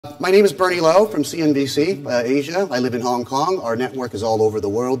My name is Bernie Lowe from CNBC Asia. I live in Hong Kong. Our network is all over the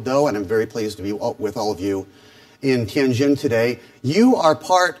world, though, and I'm very pleased to be with all of you in Tianjin today. You are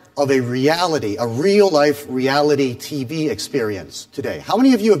part of a real-life reality TV experience today. How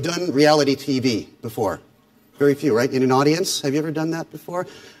many of you have done reality TV before? Very few, right? In an audience? Have you ever done that before?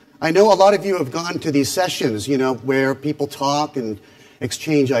 I know a lot of you have gone to these sessions, where people talk and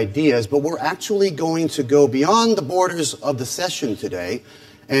exchange ideas, but we're actually going to go beyond the borders of the session today,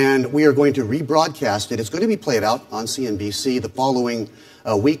 and we are going to rebroadcast it. It's going to be played out on CNBC the following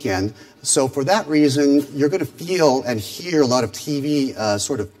weekend. So for that reason, you're going to feel and hear a lot of TV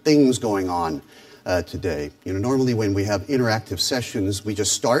sort of things going on today. Normally when we have interactive sessions, we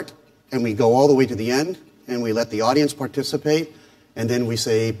just start and we go all the way to the end and we let the audience participate, and then we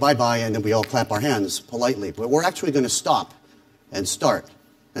say bye-bye, and then we all clap our hands politely. But we're actually going to stop and start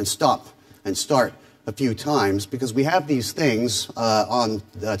and stop and start a few times, because we have these things on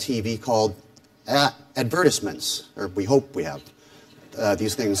TV called advertisements, or we hope we have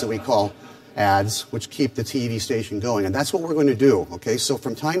these things that we call ads, which keep the TV station going. And that's what we're going to do, okay? So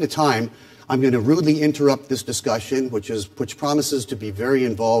from time to time, I'm going to rudely interrupt this discussion, which promises to be very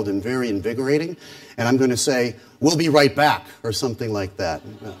involved and very invigorating, and I'm going to say, "We'll be right back," or something like that,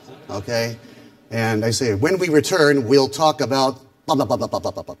 okay? And I say, when we return, we'll talk about blah, blah, blah, blah, blah,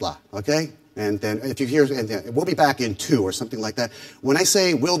 blah, blah, blah, blah, okay? And then if you hear, and then we'll be back in 2 or something like that. When I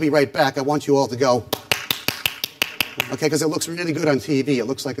say we'll be right back, I want you all to go, okay, because it looks really good on TV. It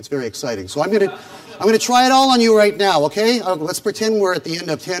looks like it's very exciting. So I'm going to try it all on you right now, okay? Let's pretend we're at the end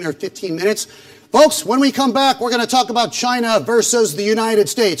of 10 or 15 minutes. Folks, when we come back, we're going to talk about China versus the United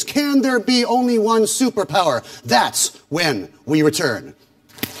States. Can there be only one superpower? That's when we return.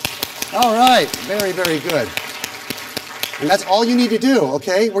 All right, very, very good. And that's all you need to do,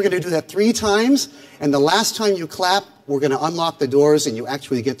 okay? We're going to do that 3 times, and the last time you clap, we're going to unlock the doors and you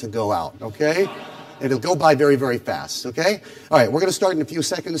actually get to go out, okay? It'll go by very, very fast, okay? All right, we're going to start in a few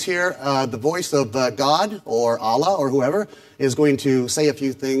seconds here. The voice of God or Allah or whoever is going to say a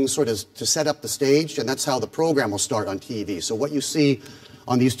few things sort of to set up the stage, and that's how the program will start on TV. So what you see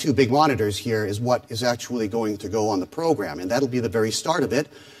on these 2 big monitors here is what is actually going to go on the program, and that'll be the very start of it.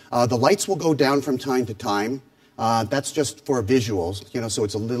 The lights will go down from time to time. That's just for visuals, so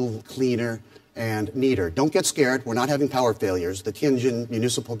it's a little cleaner and neater. Don't get scared. We're not having power failures. The Tianjin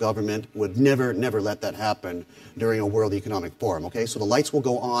municipal government would never, never let that happen during a World Economic Forum, okay? So the lights will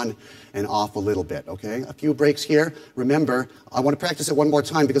go on and off a little bit, okay? A few breaks here. Remember, I want to practice it one more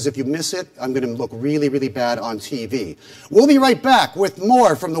time, because if you miss it, I'm going to look really, really bad on TV. We'll be right back with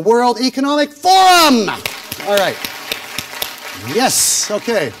more from the World Economic Forum! All right. Yes,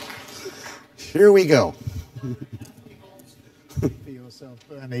 okay. Here we go. For yourself,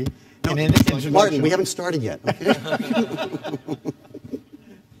 Bernie. No, Martin, we haven't started yet. Okay?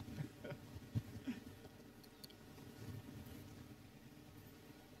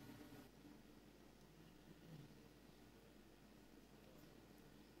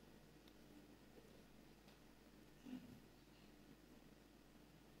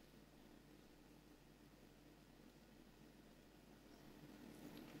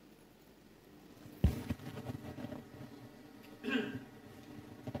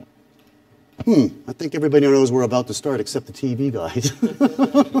 I think everybody knows we're about to start except the TV guys.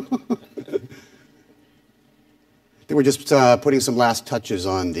 They were just putting some last touches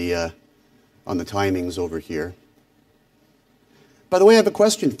on the timings over here. By the way, I have a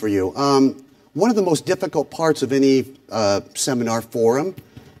question for you. One of the most difficult parts of any seminar forum,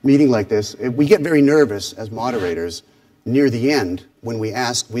 meeting like this, we get very nervous as moderators near the end when we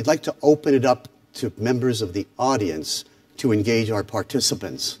ask, we'd like to open it up to members of the audience to engage our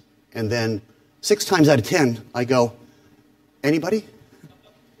participants. And then 6 times out of 10, I go, anybody?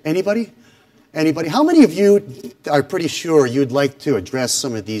 Anybody? Anybody? How many of you are pretty sure you'd like to address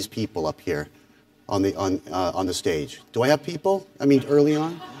some of these people up here on the stage? Do I have people? I mean, early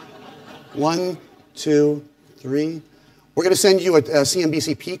on? 1, 2, 3. We're going to send you a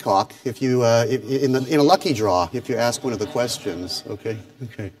CNBC Peacock if you in a lucky draw if you ask one of the questions. Okay.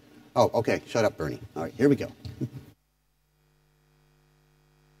 Okay. Oh, okay. Shut up, Bernie. All right. Here we go.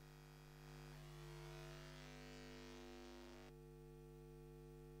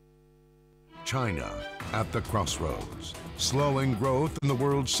 China at the crossroads, slowing growth in the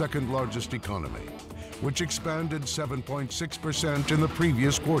world's second-largest economy, which expanded 7.6% in the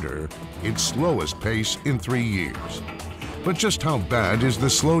previous quarter, its slowest pace in 3 years. But just how bad is the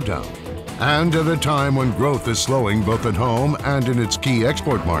slowdown? And at a time when growth is slowing both at home and in its key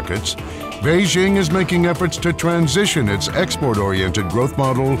export markets, Beijing is making efforts to transition its export-oriented growth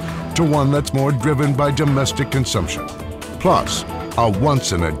model to one that's more driven by domestic consumption. Plus, a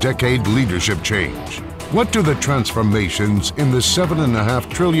once-in-a-decade leadership change. What do the transformations in the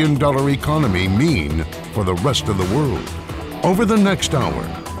 $7.5 trillion economy mean for the rest of the world? Over the next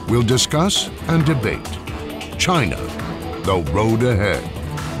hour, we'll discuss and debate China, the road ahead.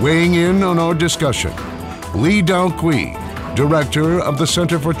 Weighing in on our discussion, Daokui, Director of the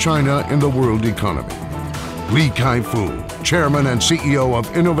Center for China in the World Economy. Kai-Fu, Chairman and CEO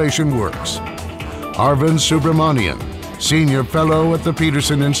of Innovation Works. Arvind Subramanian, Senior Fellow at the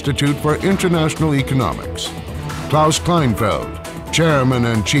Peterson Institute for International Economics. Klaus Kleinfeld, Chairman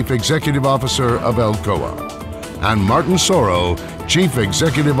and Chief Executive Officer of Alcoa. And Martin Sorrell, Chief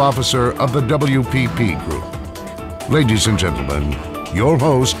Executive Officer of the WPP Group. Ladies and gentlemen, your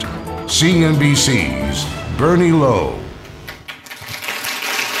host, CNBC's Bernie Lowe.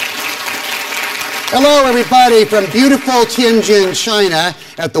 Hello, everybody, from beautiful Tianjin, China,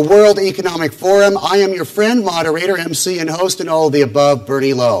 at the World Economic Forum. I am your friend, moderator, MC, and host, and all of the above,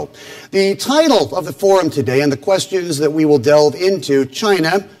 Bernie Lowe. The title of the forum today and the questions that we will delve into,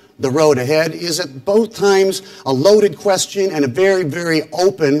 China, the road ahead, is at both times a loaded question and a very, very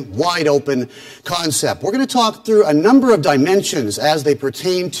open, wide open concept. We're going to talk through a number of dimensions as they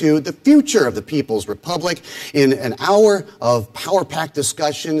pertain to the future of the People's Republic in an hour of power-packed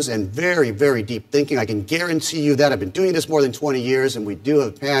discussions and very, very deep thinking. I can guarantee you that. I've been doing this more than 20 years, and we do have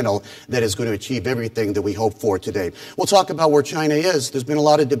a panel that is going to achieve everything that we hope for today. We'll talk about where China is. There's been a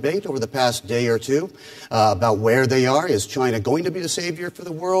lot of debate over the past day or two about where they are. Is China going to be the savior for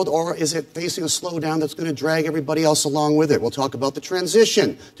the world, or is it facing a slowdown that's going to drag everybody else along with it? We'll talk about the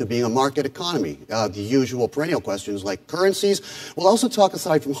transition to being a market economy, the usual perennial questions like currencies. We'll also talk,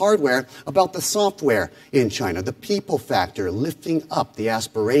 aside from hardware, about the software in China, the people factor, lifting up the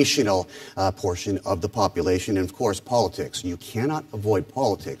aspirational portion of the population, and, of course, politics. You cannot avoid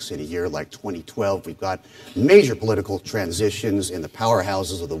politics in a year like 2012. We've got major political transitions in the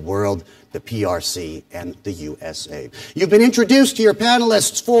powerhouses of the world, the PRC, and the USA. You've been introduced to your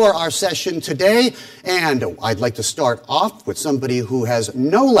panelists for our session today, and I'd like to start off with somebody who has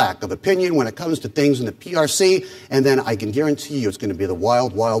no lack of opinion when it comes to things in the PRC, and then I can guarantee you it's going to be the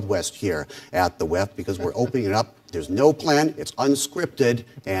wild, wild west here at the WEF, because we're opening it up. There's no plan, it's unscripted,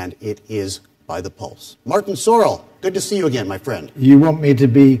 and it is by the pulse. Martin Sorrell, good to see you again, my friend. You want me to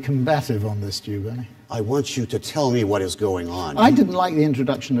be combative on this, do you, Bernie? I want you to tell me what is going on. I didn't like the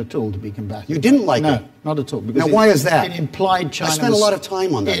introduction at all, to be combative. You didn't like it? No, not at all. Now, why is that? It implied China I spent a lot of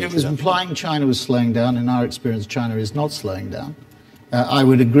time on that. It was implying China was slowing down. In our experience, China is not slowing down. I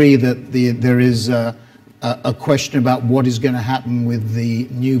would agree that there is a question about what is going to happen with the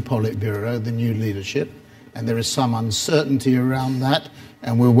new Politburo, the new leadership, and there is some uncertainty around that,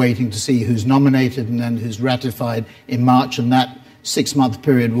 and we're waiting to see who's nominated and then who's ratified in March, and that 6-month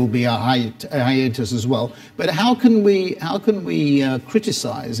period will be a hiatus as well. But how can we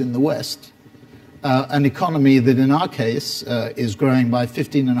criticize in the West an economy that, in our case, is growing by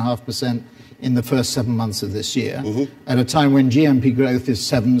 15.5% in the first 7 months of this year, at a time when GNP growth is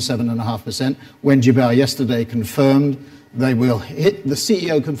 7.5%? When Jibao yesterday confirmed they will hit, the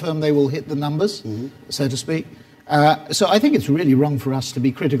CEO confirmed they will hit the numbers, so to speak. So I think it's really wrong for us to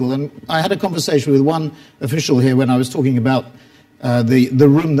be critical. And I had a conversation with one official here when I was talking about the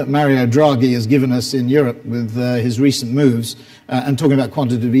room that Mario Draghi has given us in Europe with his recent moves, and talking about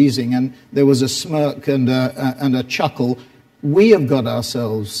quantitative easing, and there was a smirk and a chuckle. We have got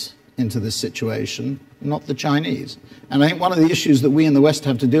ourselves into this situation, not the Chinese. And I think one of the issues that we in the West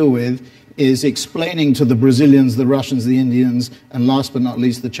have to deal with is explaining to the Brazilians, the Russians, the Indians, and last but not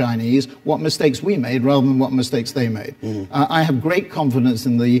least the Chinese, what mistakes we made rather than what mistakes they made. I have great confidence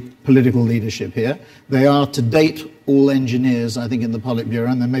in the political leadership here. They are, to date, all engineers, I think, in the Politburo,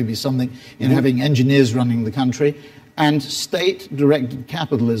 and there may be something in having engineers running the country. And state-directed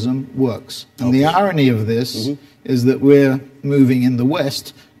capitalism works. And the irony of this is that we're moving in the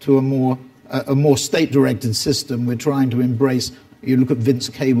West to a more state-directed system. We're trying to embrace. You look at Vince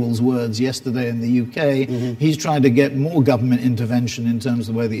Cable's words yesterday in the UK, he's trying to get more government intervention in terms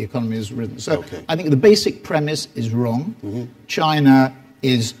of the way the economy is written. So I think the basic premise is wrong. China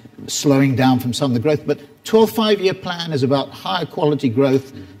is slowing down from some of the growth, but 12th five-year plan is about higher quality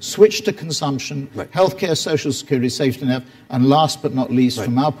growth, switch to consumption, healthcare, social security, safety net, and last but not least,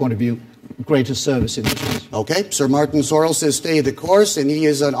 from our point of view, greater service industries. Okay, Sir Martin Sorrell says stay the course, and he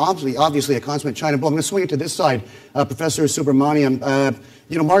is obviously a consummate China bull. I'm going to swing it to this side. Professor Subramanian,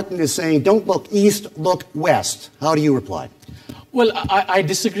 Martin is saying don't look east, look west. How do you reply? Well, I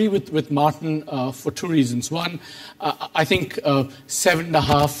disagree with Martin for two reasons. One, I think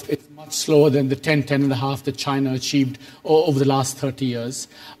 7.5 is much slower than the 10.5 that China achieved over the last 30 years.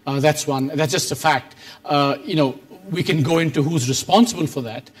 That's one. That's just a fact. we can go into who's responsible for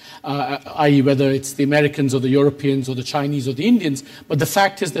that, i.e. whether it's the Americans or the Europeans or the Chinese or the Indians. But the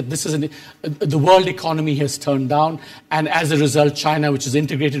fact is that this is the world economy has turned down, and as a result, China, which is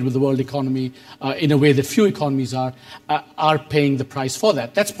integrated with the world economy in a way that few economies are paying the price for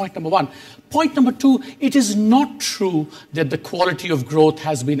that. That's point number one. Point number two, it is not true that the quality of growth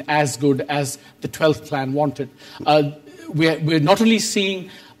has been as good as the 12th plan wanted. We're not only seeing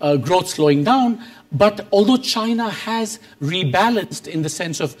growth slowing down, but although China has rebalanced in the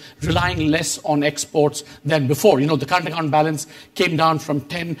sense of relying less on exports than before, the current account balance came down from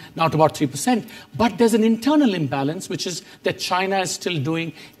 10 now to about 3%, but there's an internal imbalance, which is that China is still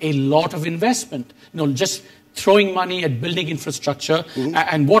doing a lot of investment, just throwing money at building infrastructure.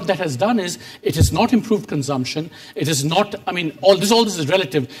 And what that has done is it has not improved consumption. It is not, all this is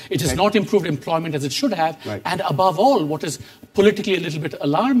relative. It has not improved employment as it should have. Right. And above all, what is politically a little bit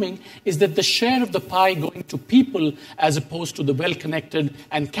alarming is that the share of the pie going to people as opposed to the well-connected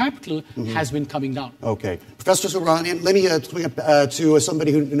and capital has been coming down. Okay. Professor Subramanian, let me swing up to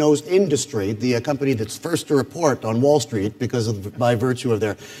somebody who knows industry, the company that's first to report on Wall Street by virtue of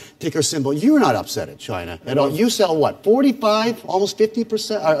their ticker symbol. You're not upset at China at all. You sell what, 45, almost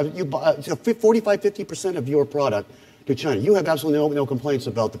 50%, 45, 50% of your product to China. You have absolutely no complaints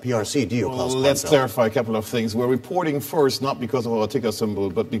about the PRC, do you, Klaus? Well, let's clarify a couple of things. We're reporting first, not because of our ticker symbol,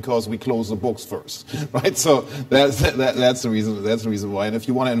 but because we close the books first, right? So that's the reason. That's the reason why. And if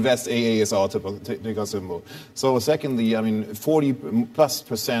you want to invest, AA is our ticker symbol. So secondly,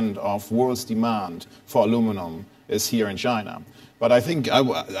 40+% of world's demand for aluminum is here in China. But I think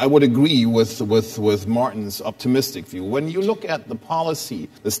I would agree with Martin's optimistic view. When you look at the policy,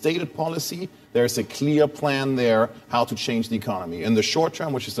 the stated policy, there's a clear plan there how to change the economy. In the short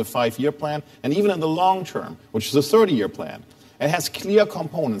term, which is the 5-year plan, and even in the long term, which is the 30-year plan. It has clear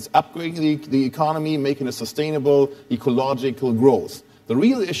components, upgrading the economy, making a sustainable ecological growth. The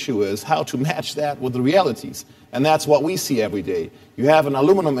real issue is how to match that with the realities. And that's what we see every day. You have an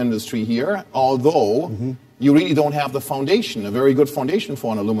aluminum industry here, although you really don't have the foundation, a very good foundation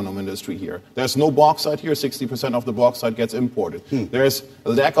for an aluminum industry here. There's no bauxite here. 60% of the bauxite gets imported. There's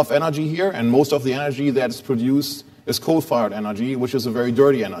a lack of energy here, and most of the energy that's produced is coal-fired energy, which is a very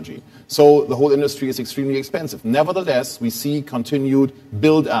dirty energy. So the whole industry is extremely expensive. Nevertheless, we see continued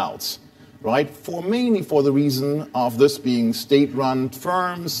build-outs, right? Mainly for the reason of this being state-run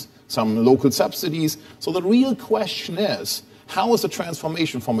firms, some local subsidies. So the real question is, how is the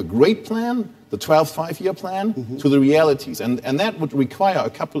transformation from a great plan, the 12th 5-year plan, to the realities? And that would require a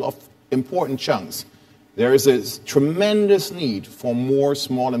couple of important chunks. There is a tremendous need for more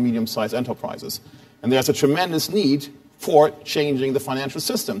small and medium-sized enterprises. And there's a tremendous need for changing the financial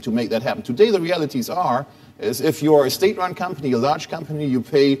system to make that happen. Today, the realities is if you're a state-run company, a large company, you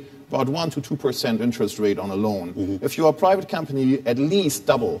pay about 1 to 2% interest rate on a loan. If you're a private company, at least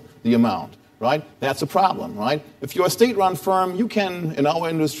double the amount. Right? That's a problem, right? If you're a state-run firm, you can, in our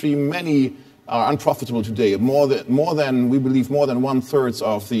industry, many are unprofitable today. We believe more than 1/3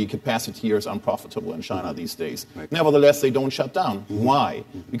 of the capacity here is unprofitable in China these days. Right. Nevertheless, they don't shut down. Why?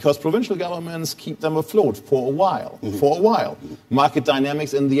 Because provincial governments keep them afloat for a while. Market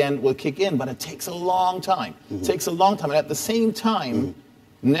dynamics in the end will kick in, but it takes a long time. It takes a long time. And at the same time,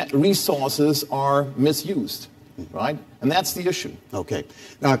 net resources are misused. Right? And that's the issue. Okay.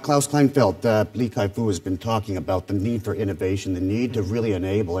 Klaus Kleinfeld, Li Kai-fu has been talking about the need for innovation, the need to really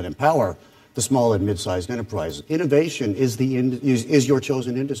enable and empower the small and mid-sized enterprises. Innovation is your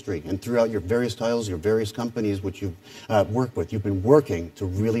chosen industry, and throughout your various titles, your various companies which you've worked with, you've been working to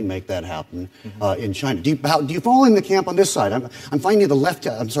really make that happen in China. Do you fall in the camp on this side? I'm finding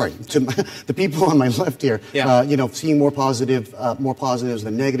the people on my left here, seeing more positives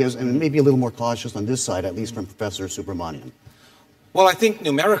than negatives, and maybe a little more cautious on this side, at least from Professor Subramanian. Well, I think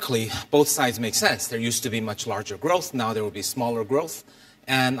numerically, both sides make sense. There used to be much larger growth. Now there will be smaller growth.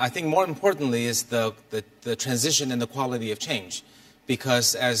 And I think more importantly is the transition in the quality of change.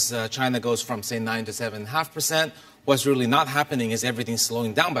 Because as China goes from, say, 9 to 7.5%, what's really not happening is everything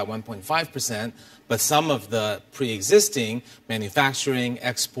slowing down by 1.5%, but some of the pre-existing manufacturing,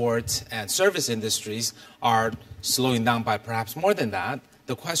 export, and service industries are slowing down by perhaps more than that.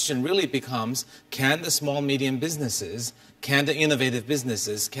 The question really becomes, can the small, medium businesses, can the innovative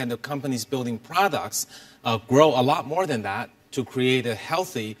businesses, can the companies building products grow a lot more than that to create a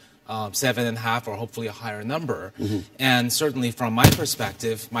healthy 7.5 or hopefully a higher number? And certainly from my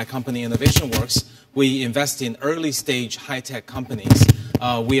perspective, my company Innovation Works, we invest in early stage high-tech companies.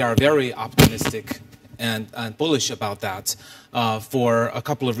 We are very optimistic and bullish about that for a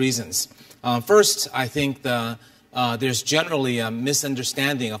couple of reasons. First, I think there's generally a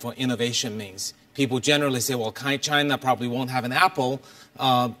misunderstanding of what innovation means. people generally say, well, China probably won't have an Apple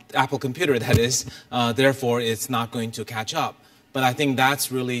computer, that is, therefore it's not going to catch up. But I think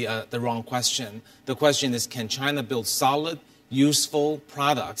that's really the wrong question. The question is, can China build solid, useful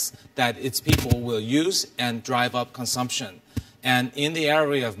products that its people will use and drive up consumption? And in the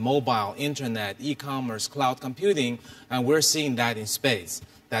area of mobile, internet, e-commerce, cloud computing, we're seeing that in spades,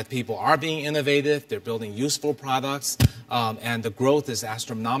 that people are being innovative, they're building useful products, and the growth is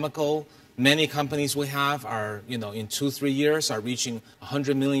astronomical. Many companies we have are, in 2-3 years, are reaching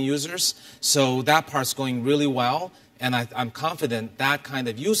 100 million users. So that part's going really well. And I'm confident that kind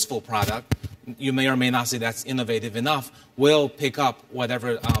of useful product, you may or may not say that's innovative enough, will pick up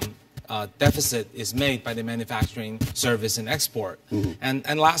whatever deficit is made by the manufacturing, service, and export. Mm-hmm.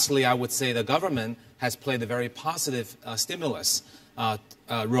 And lastly, I would say the government has played a very positive stimulus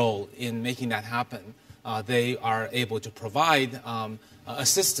role in making that happen. They are able to provide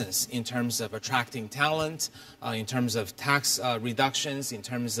assistance in terms of attracting talent, in terms of tax reductions, in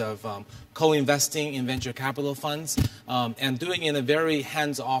terms of co-investing in venture capital funds, and doing it in a very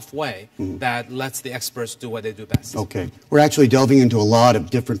hands-off way that lets the experts do what they do best. Okay. We're actually delving into a lot of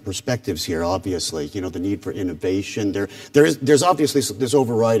different perspectives here, obviously. The need for innovation. There's obviously this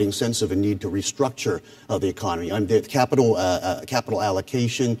overriding sense of a need to restructure the economy. The capital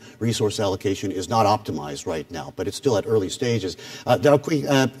allocation, resource allocation is not optimized right now, but it's still at early stages. Daokui,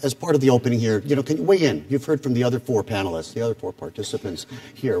 as part of the opening here, can you weigh in? You've heard from the other four panelists, the other four participants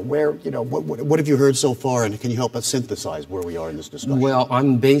here. Where, what have you heard so far, and can you help us synthesize where we are in this discussion? Well,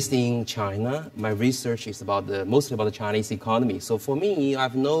 I'm based in China. My research is mostly about the Chinese economy. So for me, I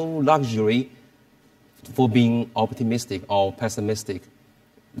have no luxury for being optimistic or pessimistic.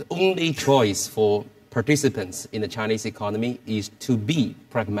 The only choice for participants in the Chinese economy is to be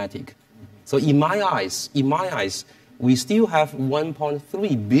pragmatic. So in my eyes, we still have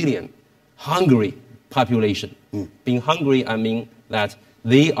 1.3 billion hungry population. Being hungry, I mean that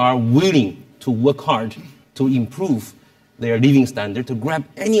they are willing to work hard to improve their living standard, to grab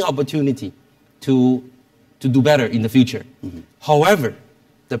any opportunity to do better in the future. However,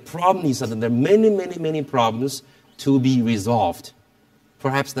 the problem is that there are many problems to be resolved.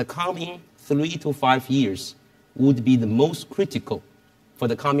 Perhaps the coming 3 to 5 years would be the most critical for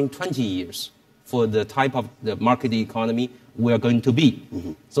the coming 20 years for the type of the market economy we are going to be.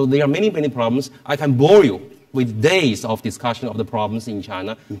 So there are many problems. I can bore you with days of discussion of the problems in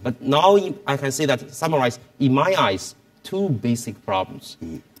China, but now I can say that, summarize, in my eyes, 2 basic problems.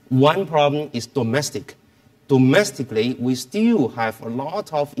 One problem is domestic. Domestically, we still have a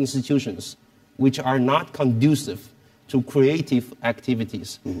lot of institutions which are not conducive to creative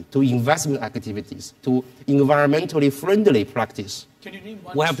activities, to investment activities, to environmentally friendly practice. Can you name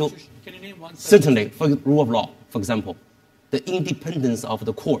one? Can you name one? Certainly, for rule of law, for example, the independence of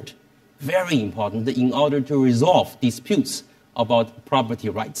the court, very important in order to resolve disputes about property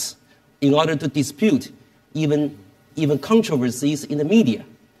rights, in order to dispute even controversies in the media,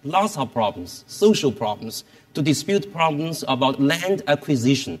 lots of problems, social problems, to dispute problems about land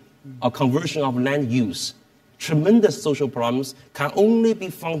acquisition or conversion of land use. Tremendous social problems can only be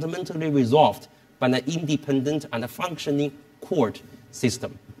fundamentally resolved by an independent and a functioning court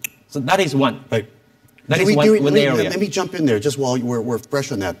system. So that is one. Right. That is one area. Let me jump in there just while we're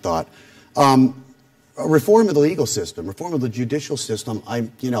fresh on that thought. Reform of the legal system, reform of the judicial system,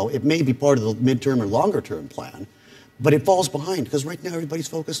 it may be part of the midterm or longer term plan, but it falls behind because right now everybody's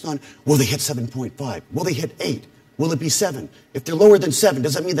focused on, will they hit 7.5? Will they hit 8? Will it be 7? If they're lower than 7,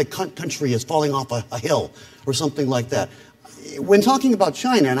 does that mean the country is falling off a hill or something like that? When talking about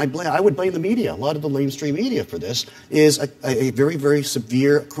China, and I would blame the media, a lot of the mainstream media for this, is a very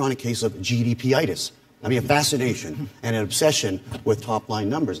severe chronic case of GDP-itis. I mean, a fascination and an obsession with top-line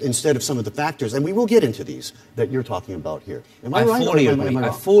numbers instead of some of the factors, and we will get into these that you're talking about here. Am I right? Fully agree.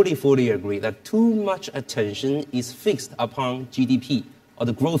 I fully agree that too much attention is fixed upon GDP or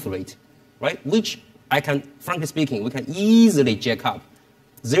the growth rate, right? Which frankly speaking, we can easily jack up.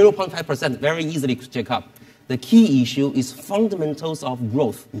 0.5%, very easily jack up. The key issue is fundamentals of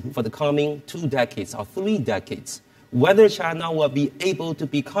growth for the coming 2 decades or 3 decades. Whether China will be able to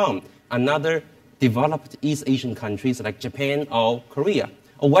become another developed East Asian countries like Japan or Korea,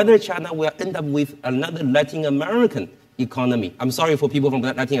 or whether China will end up with another Latin American economy. I'm sorry for people from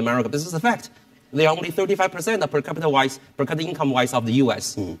Latin America, but this is a fact. They are only 35% per capita income-wise of the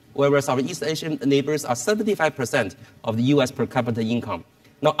U.S., whereas our East Asian neighbors are 75% of the U.S. per capita income.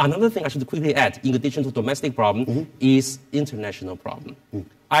 Now, another thing I should quickly add, in addition to domestic problem, is international problem.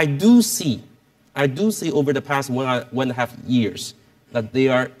 I do see over the past 1.5 years that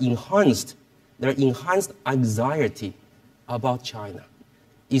there are enhanced anxiety about China,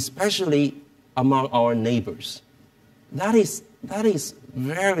 especially among our neighbors. That is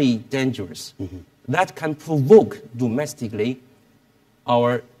very dangerous. That can provoke domestically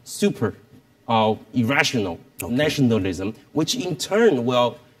our irrational nationalism, which in turn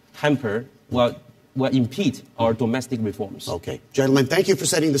will hamper, will impede our domestic reforms. Okay. Gentlemen, thank you for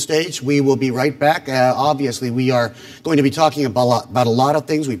setting the stage. We will be right back. Obviously, we are going to be talking about a lot of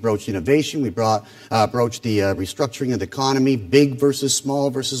things. We broached innovation. We broached the restructuring of the economy, big versus small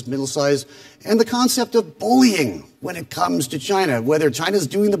versus middle size, and the concept of bullying when it comes to China, whether China's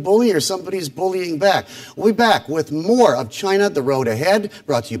doing the bullying or somebody's bullying back. We'll be back with more of China, the Road Ahead,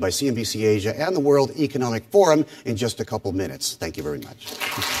 brought to you by CNBC Asia and the World Economic Forum in just a couple minutes. Thank you very much.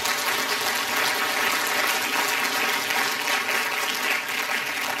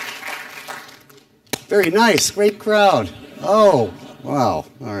 Very nice. Great crowd. Oh, wow.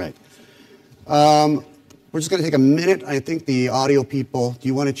 All right. We're just going to take a minute. I think the audio people, do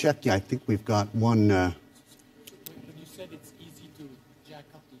you want to check? Yeah, I think we've got one. When you said it's easy to jack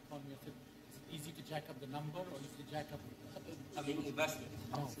up the economy, is it easy to jack up the number or easy to jack up I mean, investment.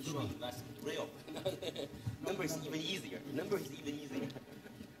 Oh, sure. Investment. Real. Number is even easier. Number is even easier.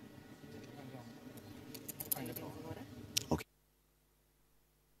 Okay.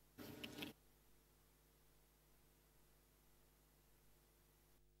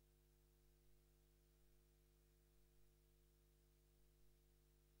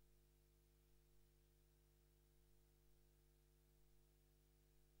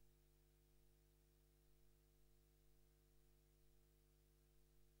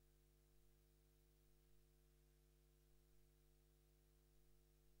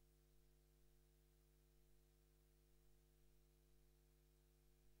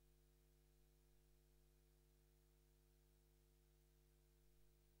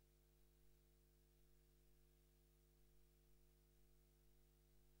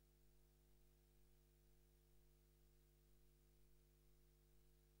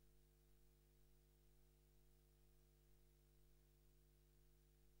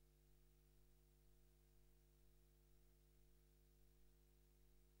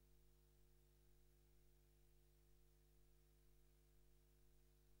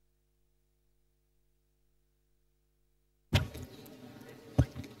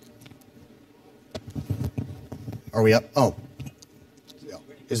 Are we up? Oh.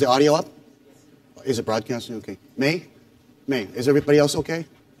 Is the audio up? Is it broadcasting? Okay. May, is everybody else okay?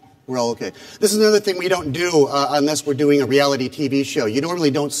 We're all okay. This is another thing we don't do unless we're doing a reality TV show. You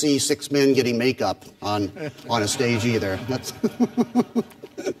normally don't see 6 men getting makeup on a stage either. That's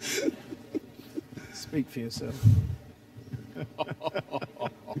Speak for yourself.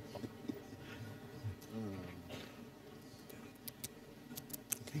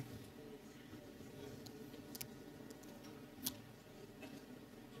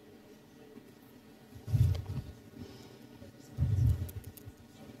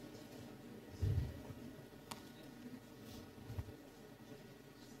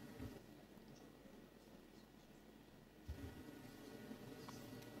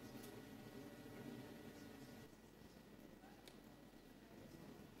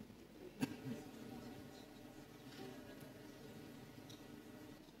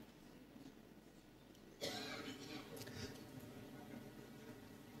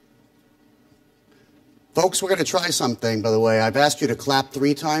 Folks, we're going to try something, by the way. I've asked you to clap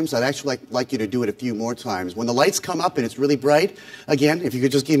 3 times. I'd actually like you to do it a few more times. When the lights come up and it's really bright, again, if you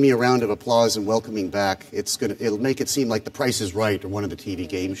could just give me a round of applause and welcoming back, it'll make it seem like The Price is Right or one of the TV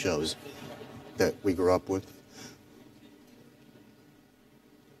game shows that we grew up with.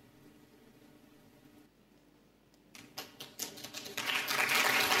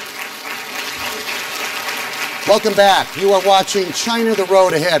 Welcome back. You are watching China, the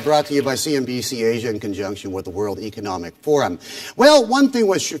Road Ahead, brought to you by CNBC Asia in conjunction with the World Economic Forum. Well, one thing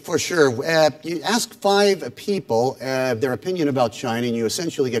was for sure, you ask 5 people their opinion about China, and you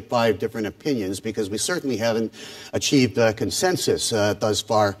essentially get 5 different opinions because we certainly haven't achieved consensus thus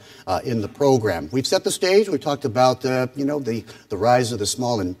far in the program. We've set the stage. We've talked about, the rise of the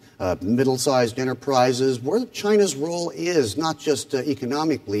small and middle-sized enterprises, where China's role is, not just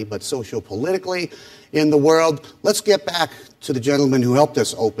economically, but socio-politically in the world. Let's get back to the gentleman who helped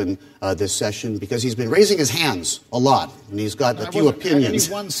us open this session, because he's been raising his hands a lot, and he's got a few opinions.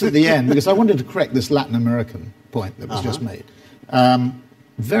 Only once at the end, because I wanted to correct this Latin American point that was just made.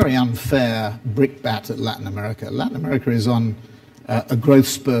 Very unfair brickbat at Latin America. Latin America is on a growth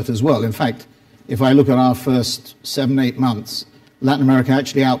spurt as well. In fact, if I look at our first 7-8 months, Latin America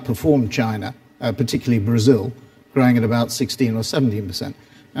actually outperformed China, particularly Brazil, growing at about 16 or 17%.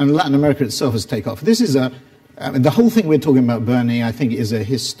 And Latin America itself has taken off. This is The whole thing we're talking about, Bernie, I think is a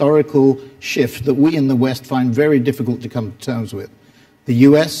historical shift that we in the West find very difficult to come to terms with. The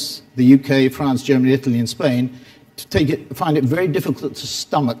US, the UK, France, Germany, Italy, and Spain find it very difficult to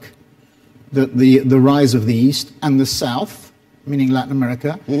stomach the rise of the East and the South, meaning Latin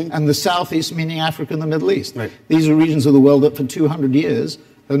America, and the Southeast, meaning Africa and the Middle East. Right. These are regions of the world that for 200 years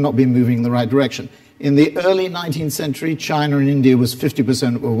have not been moving in the right direction. In the early 19th century, China and India was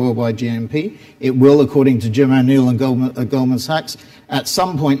 50% of worldwide GNP. It will, according to Jim O'Neill and Goldman Sachs, at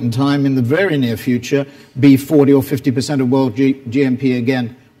some point in time in the very near future, be 40 or 50% of world GNP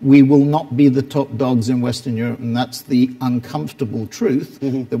again. We will not be the top dogs in Western Europe, and that's the uncomfortable truth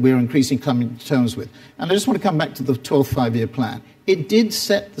that we're increasingly coming to terms with. And I just want to come back to the 12th five-year plan. It did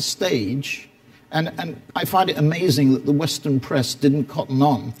set the stage, and I find it amazing that the Western press didn't cotton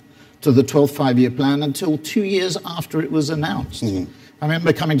on to the 12th five-year plan until 2 years after it was announced. I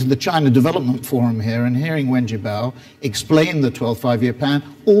remember coming to the China Development Forum here and hearing Wen Jiabao explain the 12th five-year plan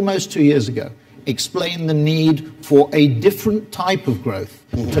almost 2 years ago, explain the need for a different type of growth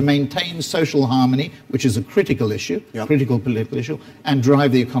to maintain social harmony, which is a critical issue, critical political issue, and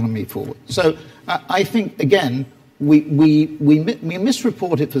drive the economy forward. So I think, again, we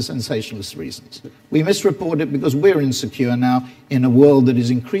misreport it for sensationalist reasons. We misreport it because we're insecure now in a world that is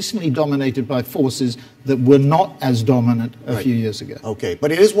increasingly dominated by forces that were not as dominant a few years ago. Okay,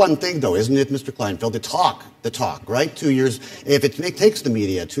 but it is one thing, though, isn't it, Mr. Kleinfeld? The talk, right? 2 years. If it takes the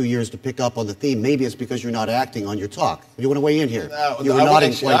media 2 years to pick up on the theme, maybe it's because you're not acting on your talk. You want to weigh in here?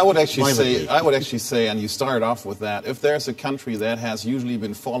 I would actually say, and you started off with that, if there's a country that has usually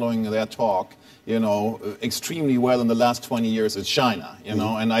been following their talk, extremely well in the last 20 years, it's China,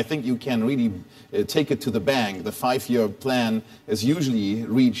 and I think you can really take it to the bank. The 5-year plan is usually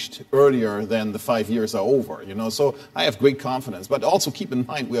reached earlier than the 5 years are over, so I have great confidence. But also keep in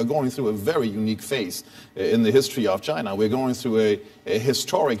mind, we are going through a very unique phase in the history of China. We're going through a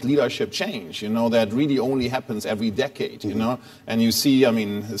historic leadership change, that really only happens every decade, and you see,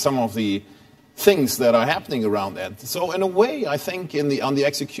 some of the things that are happening around that. So in a way, I think on the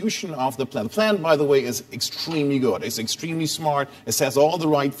execution of the plan, by the way, is extremely good. It's extremely smart. It says all the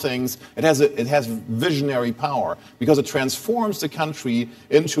right things. It has visionary power because it transforms the country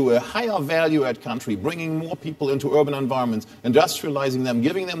into a higher value-add country, bringing more people into urban environments, industrializing them,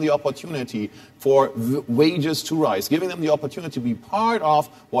 giving them the opportunity for wages to rise, giving them the opportunity to be part of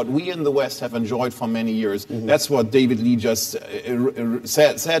what we in the West have enjoyed for many years. That's what David Lee just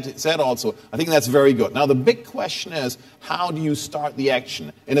said also. I think that's very good. Now, the big question is, how do you start the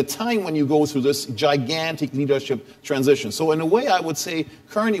action in a time when you go through this gigantic leadership transition? So in a way, I would say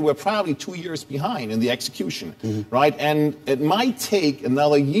currently we're probably 2 years behind in the execution, right? And it might take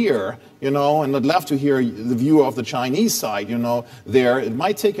another year, and I'd love to hear the view of the Chinese side, there. It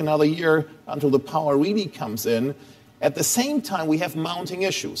might take another year until the power really comes in. At the same time, we have mounting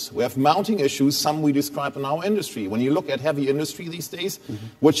issues. We have mounting issues, some we describe in our industry. When you look at heavy industry these days,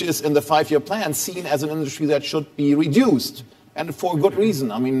 which is in the 5-year plan seen as an industry that should be reduced, and for good reason.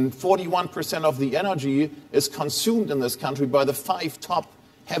 41% of the energy is consumed in this country by the 5 top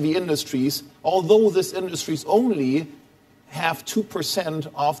heavy industries, although these industries only have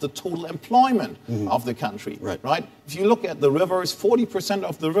 2% of the total employment of the country, right? If you look at the rivers, 40%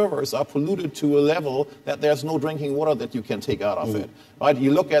 of the rivers are polluted to a level that there's no drinking water that you can take out of it, right?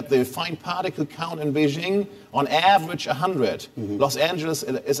 You look at the fine particle count in Beijing, on average 100. Los Angeles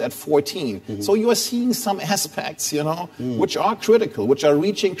is at 14. So you are seeing some aspects, which are critical, which are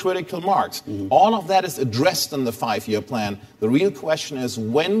reaching critical marks. All of that is addressed in the 5-year plan. The real question is,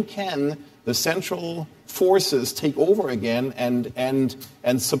 when can the central forces take over again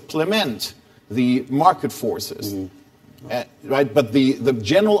and supplement the market forces? Right, but the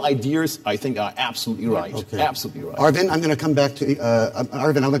general ideas, I think, are absolutely right. Okay. Absolutely right. Arvind, I'm going to come back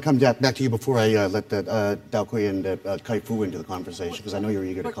to back to you before I let Daokui and Kai-Fu into the conversation, because I know you're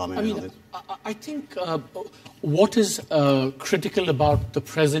eager to comment on this. I think what is critical about the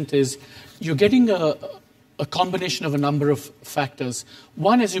present is you're getting a combination of a number of factors.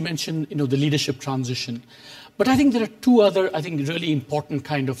 One, as you mentioned, the leadership transition. But I think there are two other, really important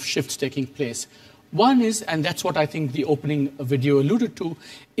kind of shifts taking place. One is, and that's what I think the opening video alluded to,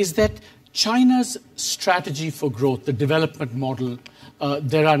 is that China's strategy for growth, the development model,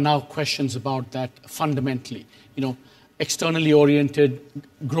 there are now questions about that fundamentally. Externally oriented,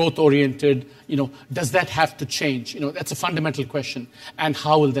 growth oriented, does that have to change? That's a fundamental question. And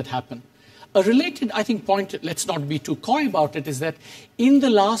how will that happen? A related, point, let's not be too coy about it, is that in the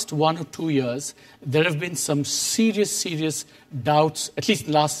last 1 or 2 years, there have been some serious doubts, at least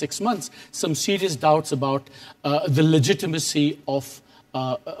in the last 6 months, some serious doubts about the legitimacy of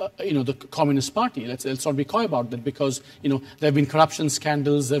the Communist Party. Let's not be coy about that, because there have been corruption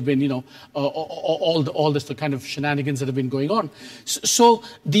scandals, there have been all this the kind of shenanigans that have been going on. So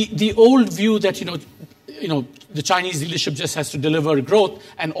the old view that the Chinese leadership just has to deliver growth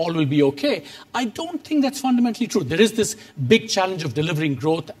and all will be okay, I don't think that's fundamentally true. There is this big challenge of delivering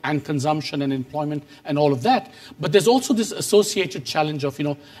growth and consumption and employment and all of that. But there's also this associated challenge of,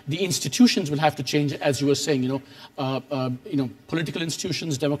 the institutions will have to change, as you were saying, political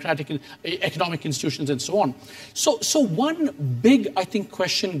institutions, democratic, economic institutions, and so on. So one big, I think,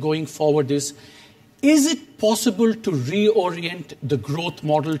 question going forward is it possible to reorient the growth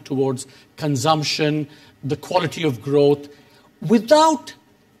model towards consumption, the quality of growth, without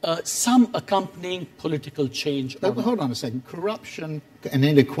some accompanying political change? Hold on a second. Corruption and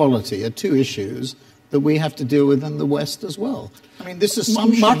inequality are two issues that we have to deal with in the West as well. I mean, this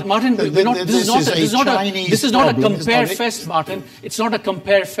assumption... Martin, this is not a compare fest, Martin. It's not a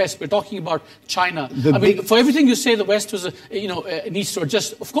compare fest. We're talking about China. For everything you say, the West was, needs to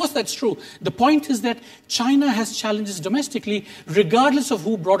adjust. Of course, that's true. The point is that China has challenges domestically, regardless of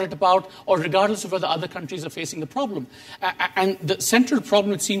who brought it about or regardless of whether other countries are facing the problem. And the central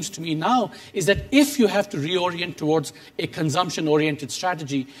problem, it seems to me now, is that if you have to reorient towards a consumption-oriented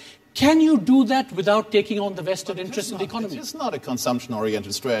strategy, can you do that without taking on the vested interest in the economy? It's not a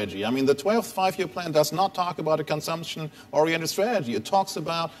consumption-oriented strategy. I mean, the 12th five-year plan does not talk about a consumption-oriented strategy. It talks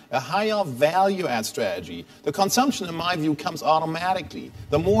about a higher value-add strategy. The consumption, in my view, comes automatically.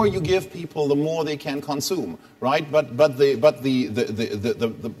 The more you give people, the more they can consume, right? But the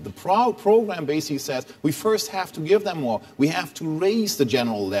program basically says we first have to give them more. We have to raise the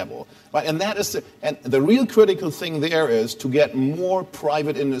general level. Right? And that is the real critical thing there is to get more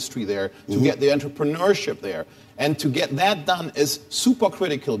private industry there, to get the entrepreneurship there. And to get that done is super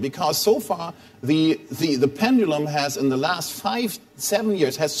critical, because so far the pendulum has, in the last 5-7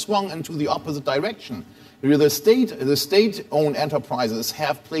 years, has swung into the opposite direction. The state-owned enterprises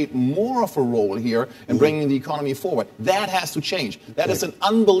have played more of a role here in bringing the economy forward. That has to change. That is an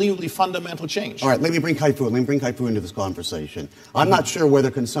unbelievably fundamental change. All right, let me bring Kai-Fu into this conversation. I'm not sure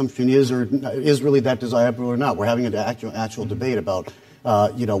whether consumption is really that desirable or not. We're having an actual debate about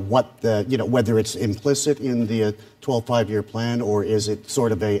whether it's implicit in the 12 five-year plan, or is it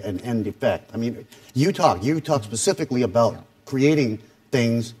sort of an end effect. I mean, you talk specifically about creating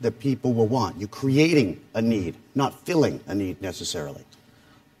things that people will want. You're creating a need, not filling a need necessarily.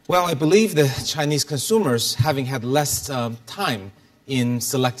 Well, I believe the Chinese consumers, having had less time in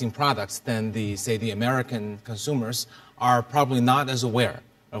selecting products than the American consumers, are probably not as aware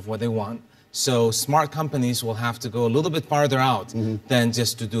of what they want. So smart companies will have to go a little bit farther out than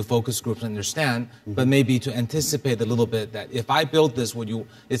just to do focus groups and understand, but maybe to anticipate a little bit that if I build this,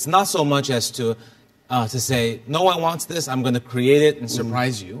 it's not so much as to say, no one wants this, I'm going to create it and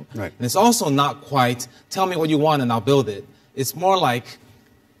surprise you. Right. And it's also not quite, tell me what you want and I'll build it. It's more like,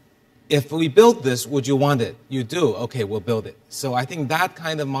 if we build this, would you want it? You do, okay, we'll build it. So I think that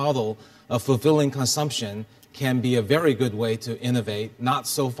kind of model of fulfilling consumption can be a very good way to innovate, not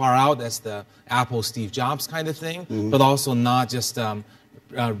so far out as the Apple Steve Jobs kind of thing, but also not just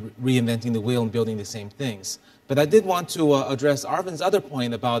reinventing the wheel and building the same things. But I did want to address Arvind's other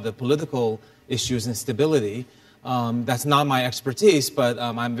point about the political issues and stability. That's not my expertise, but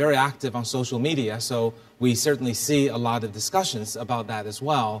I'm very active on social media, so we certainly see a lot of discussions about that as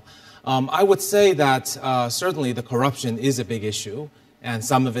well. I would say that certainly the corruption is a big issue, and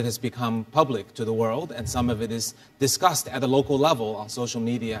some of it has become public to the world, and some of it is discussed at a local level on social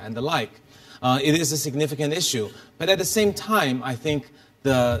media and the like. It is a significant issue. But at the same time, I think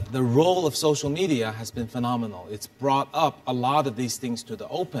the role of social media has been phenomenal. It's brought up a lot of these things to the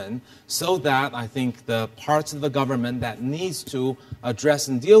open, so that I think the parts of the government that needs to address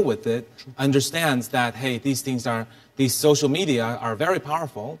and deal with it understands that, hey, these social media are very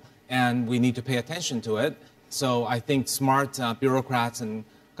powerful, and we need to pay attention to it. So I think smart bureaucrats and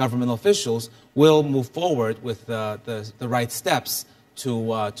government officials will move forward with the right steps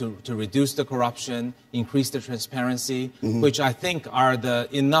to reduce the corruption, increase the transparency, which I think are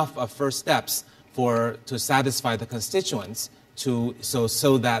enough of first steps to satisfy the constituents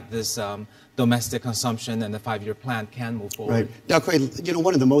so that this domestic consumption and the five-year plan can move forward. Right. Daokui,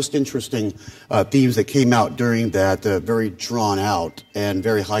 one of the most interesting themes that came out during that very drawn-out and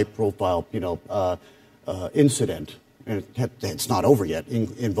very high-profile, incident, and it's not over yet,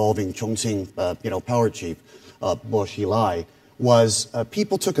 involving Chongqing, power chief Bo Xilai, was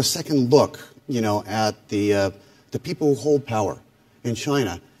people took a second look, at the people who hold power in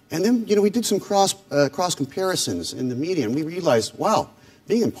China, and then we did some cross comparisons in the media, and we realized, wow,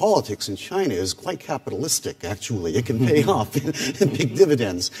 being in politics in China is quite capitalistic, actually. It can pay off in big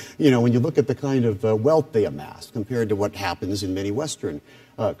dividends, when you look at the kind of wealth they amass compared to what happens in many Western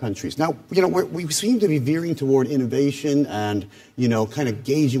countries. Now, we seem to be veering toward innovation and, kind of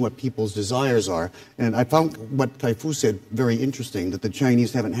gauging what people's desires are. And I found what Kai-Fu said very interesting, that the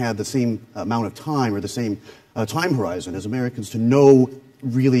Chinese haven't had the same amount of time or the same time horizon as Americans to know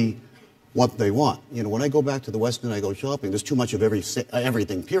really what they want. When I go back to the West and I go shopping, there's too much of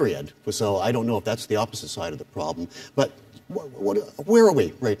everything, period. So I don't know if that's the opposite side of the problem. But where are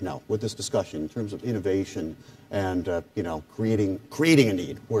we right now with this discussion in terms of innovation and creating a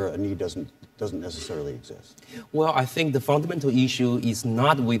need where a need doesn't necessarily exist? Well, I think the fundamental issue is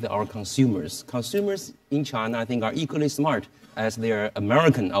not with our consumers. Consumers in China, I think, are equally smart as their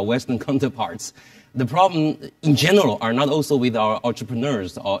American or Western counterparts. The problem, in general, are not also with our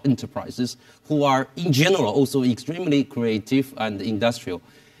entrepreneurs or enterprises, who are, in general, also extremely creative and industrial.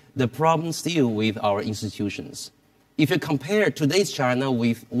 The problem still with our institutions. If you compare today's China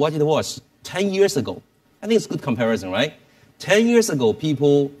with what it was 10 years ago, I think it's a good comparison, right? 10 years ago,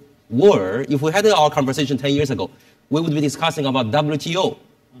 people were, if we had our conversation 10 years ago, we would be discussing about WTO.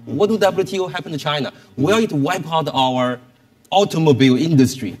 What would WTO happen to China? Will it wipe out our automobile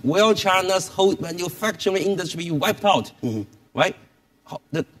industry? Will China's whole manufacturing industry be wiped out? Right?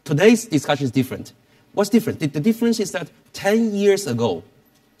 Today's discussion is different. What's different? The difference is that 10 years ago,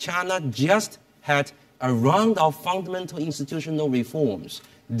 China just had a round of fundamental institutional reforms.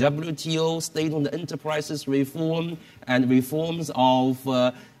 WTO, state-owned enterprises reform, and reforms of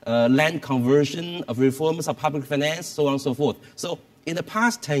land conversion, of reforms of public finance, so on and so forth. So in the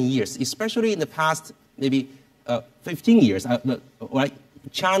past 10 years, especially in the past maybe 15 years, right,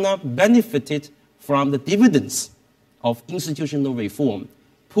 China benefited from the dividends of institutional reform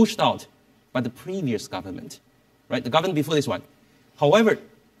pushed out by the previous government, right? The government before this one. However,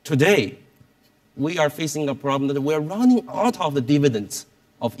 today, we are facing a problem that we're running out of the dividends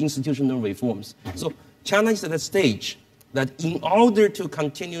of institutional reforms. So China is at a stage that in order to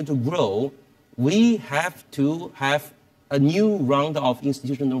continue to grow, we have to have a new round of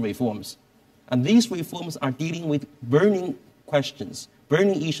institutional reforms. And these reforms are dealing with burning questions,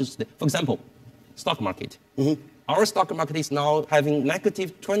 burning issues. For example, stock market. Our stock market is now having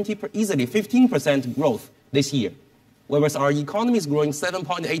negative easily 15% growth this year, whereas our economy is growing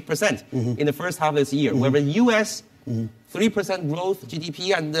 7.8% in the first half of this year, whereas U.S. 3% growth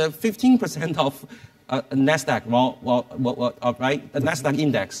GDP and 15% of NASDAQ, right? The NASDAQ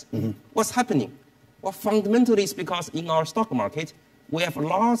index. What's happening? Well, fundamentally, it's because in our stock market, we have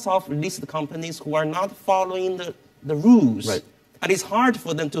lots of listed companies who are not following the rules. Right. And it's hard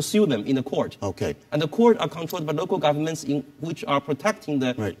for them to sue them in the court. Okay. And the court are controlled by local governments which are protecting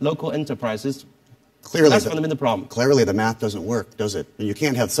the local enterprises. Clearly, that's the fundamental problem. Clearly, the math doesn't work, does it? And you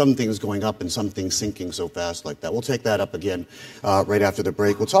can't have some things going up and some things sinking so fast like that. We'll take that up again right after the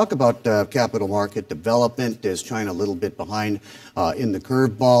break. We'll talk about capital market development. Is China a little bit behind in the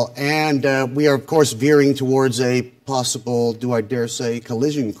curveball? And we are, of course, veering towards a possible, do I dare say,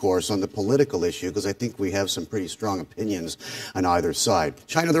 collision course on the political issue, because I think we have some pretty strong opinions on either side.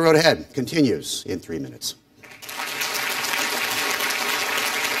 China, the road ahead, continues in 3 minutes.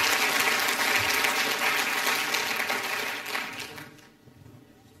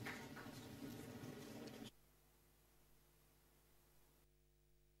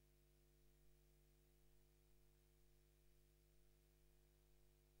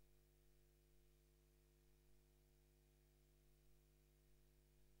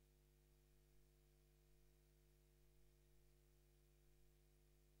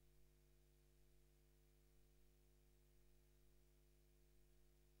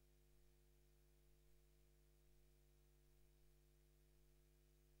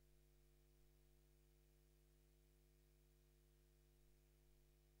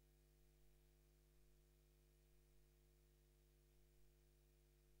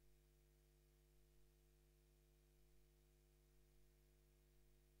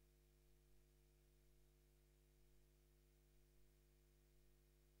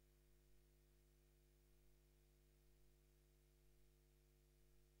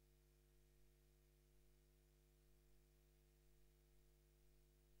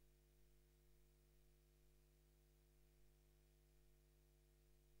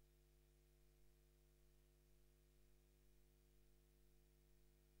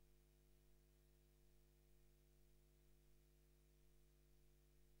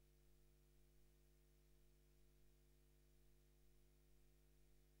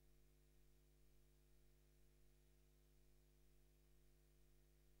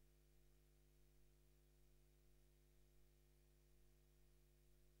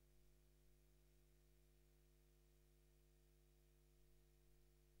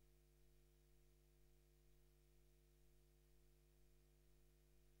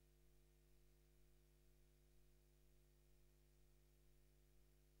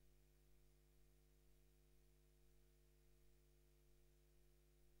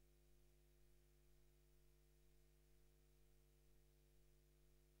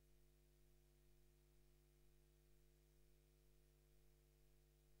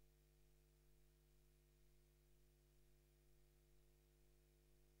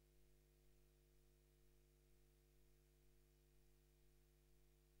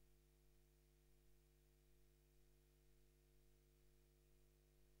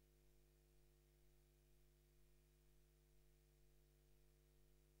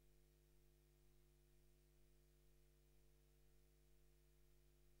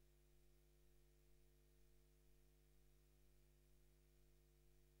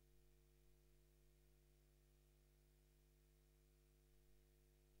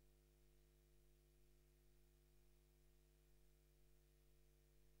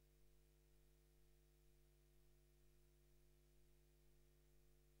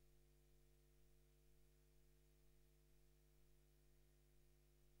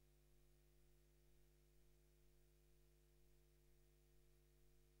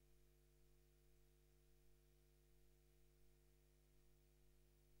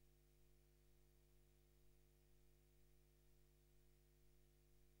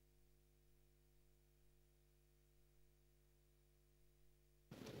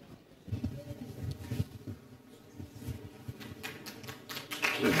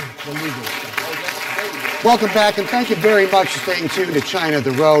 question. The legal stuff. Welcome back, and thank you very much for staying tuned to China,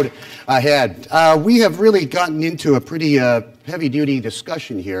 the road ahead. We have really gotten into a pretty heavy-duty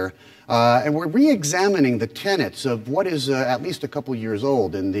discussion here, and we're re-examining the tenets of what is at least a couple years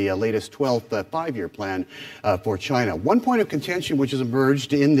old in the latest 12th five-year plan for China. One point of contention which has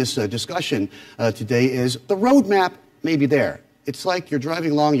emerged in this discussion today is the roadmap may be there. It's like you're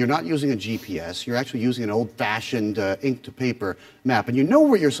driving along, you're not using a GPS, you're actually using an old-fashioned ink-to-paper map, and you know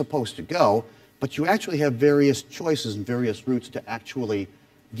where you're supposed to go, but you actually have various choices and various routes to actually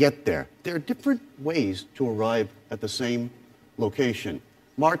get there. There are different ways to arrive at the same location.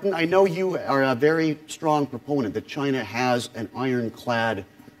 Martin, I know you are a very strong proponent that China has an ironclad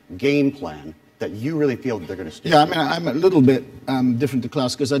game plan that you really feel that they're going to stick to. Yeah, I mean, I'm a little bit different to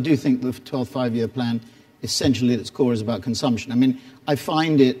Klaus because I do think the 12th five-year plan essentially at its core is about consumption. I mean, I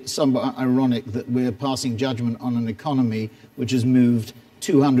find it somewhat ironic that we're passing judgment on an economy which has moved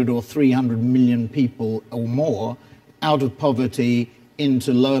 200 or 300 million people or more out of poverty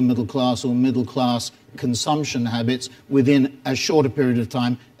into lower middle class or middle class consumption habits within as short a period of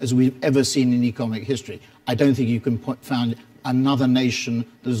time as we've ever seen in economic history. I don't think you can find another nation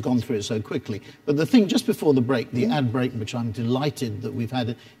that has gone through it so quickly. But the thing just before the break, the ad break, which I'm delighted that we've had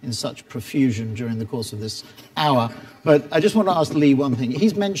it in such profusion during the course of this hour, but I just want to ask Lee one thing.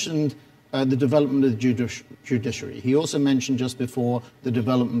 He's mentioned the development of the judiciary. He also mentioned just before the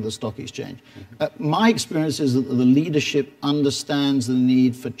development of the stock exchange. My experience is that the leadership understands the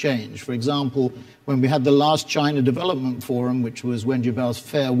need for change. For example, when we had the last China Development Forum, which was Wen Jiabao's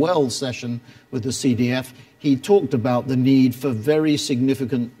farewell session with the CDF, he talked about the need for very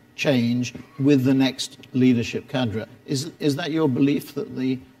significant change with the next leadership cadre. Is that your belief that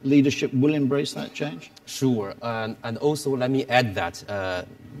the leadership will embrace that change? Sure. And also let me add that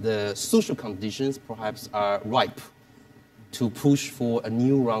the social conditions perhaps are ripe to push for a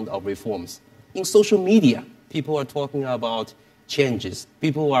new round of reforms. In social media, people are talking about changes.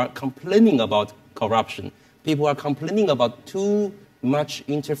 People are complaining about corruption. People are complaining about too much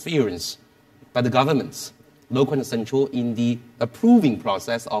interference by the governments, local and central, in the approving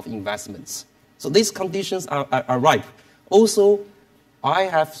process of investments. So these conditions are ripe. Also, I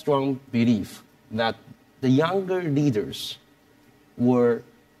have strong belief that the younger leaders were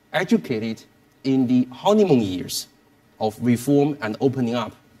educated in the honeymoon years of reform and opening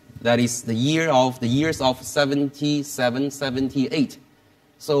up. That is the years of 77, 78.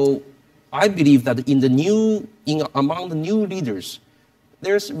 So I believe that among the new leaders,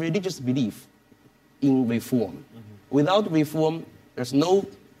 there's religious belief in reform. Mm-hmm. Without reform, there's no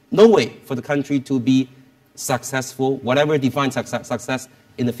way for the country to be successful, whatever defines success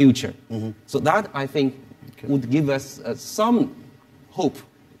in the future. Mm-hmm. So that, I think, would give us some hope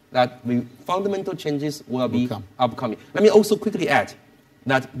that fundamental changes will be upcoming. Let me also quickly add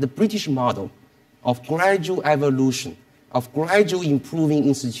that the British model of gradual evolution, of gradual improving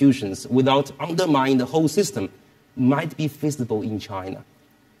institutions without undermining the whole system might be feasible in China.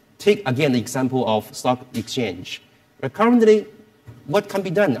 Take, again, the example of stock exchange. Currently, what can be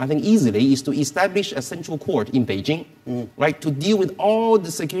done, I think, easily is to establish a central court in Beijing, right, to deal with all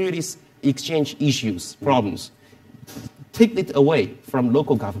the securities exchange issues, problems. Take it away from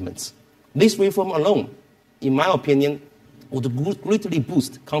local governments. This reform alone, in my opinion, would greatly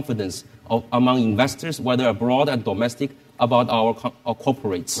boost confidence among investors, whether abroad and domestic, about our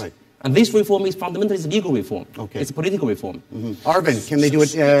corporates. Right. And this reform is fundamentally legal reform. Okay. It's a political reform. Mm-hmm. Arvind, can they do it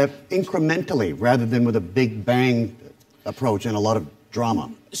incrementally rather than with a big bang approach and a lot of drama?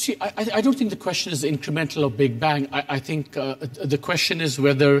 See, I don't think the question is incremental or big bang. I think the question is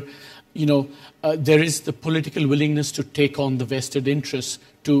whether, there is the political willingness to take on the vested interests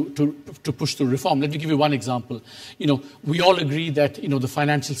to push through reform. Let me give you one example. We all agree that, the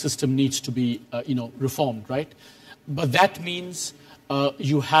financial system needs to be, reformed, right? But that means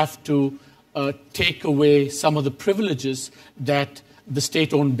you have to take away some of the privileges that the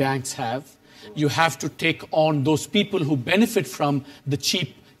state-owned banks have. You have to take on those people who benefit from the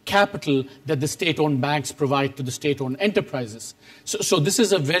cheap capital that the state-owned banks provide to the state-owned enterprises. So this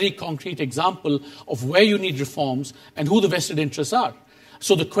is a very concrete example of where you need reforms and who the vested interests are.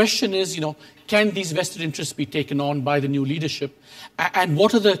 So the question is, can these vested interests be taken on by the new leadership? And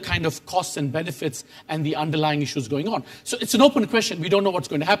what are the kind of costs and benefits and the underlying issues going on? So it's an open question. We don't know what's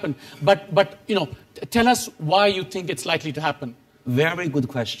going to happen. But tell us why you think it's likely to happen. Very good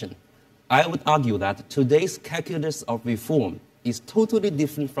question. I would argue that today's calculus of reform is totally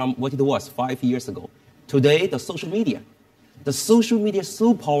different from what it was 5 years ago. Today, the social media is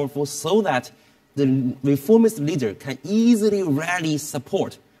so powerful so that the reformist leader can easily rally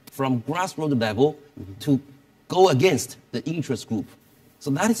support from grassroots level to go against the interest group. So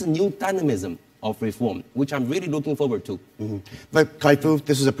that is a new dynamism of reform, which I'm really looking forward to. Mm-hmm. But Kai-Fu,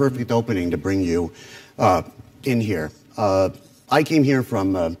 this is a perfect opening to bring you in here. I came here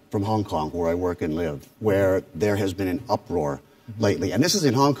from Hong Kong, where I work and live, where there has been an uproar lately. And this is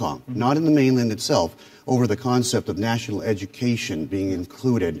in Hong Kong, not in the mainland itself, over the concept of national education being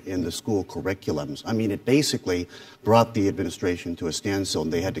included in the school curriculums. I mean, it basically brought the administration to a standstill,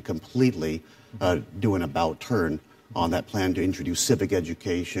 and they had to completely do an about turn on that plan to introduce civic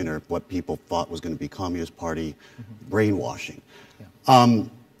education, or what people thought was going to be Communist Party brainwashing. Yeah.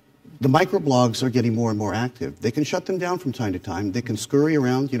 The microblogs are getting more and more active. They can shut them down from time to time. They can scurry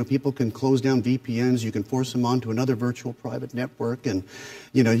around. You know, people can close down VPNs. You can force them onto another virtual private network, and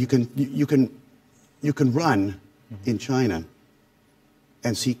you know, you can run in China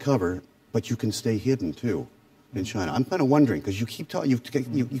and seek cover, but you can stay hidden too in China. I'm kind of wondering, because you keep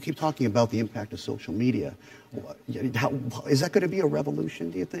talking about the impact of social media. Is that going to be a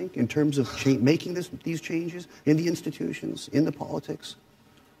revolution, do you think, in terms of making these changes in the institutions, in the politics?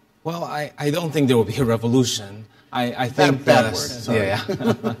 Well, I don't think there will be a revolution. I think bad word. Sorry. Yeah.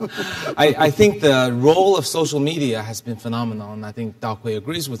 I think the role of social media has been phenomenal, and I think Daokui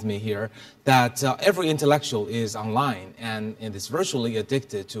agrees with me here that every intellectual is online and is virtually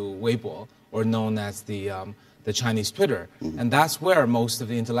addicted to Weibo, or known as the Chinese Twitter, and that's where most of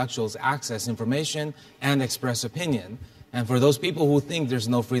the intellectuals access information and express opinion. And for those people who think there's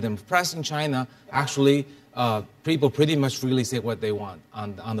no freedom of press in China, actually, people pretty much freely say what they want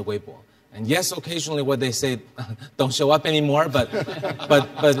on the Weibo. And yes, occasionally what they say don't show up anymore, but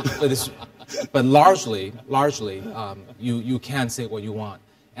largely, you can say what you want.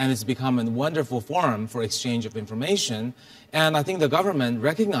 And it's become a wonderful forum for exchange of information. And I think the government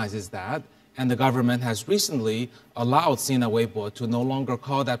recognizes that. And the government has recently allowed Sina Weibo to no longer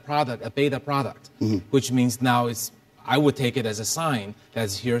call that product a beta product, which means now I would take it as a sign that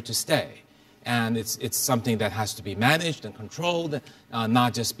it's here to stay. And it's something that has to be managed and controlled,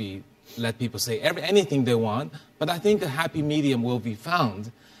 not just let people say anything they want. But I think a happy medium will be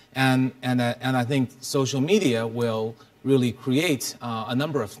found. And I think social media will really create a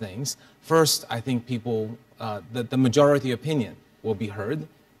number of things. First, I think people, the majority opinion will be heard,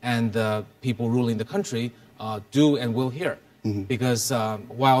 and the people ruling the country do and will hear. Because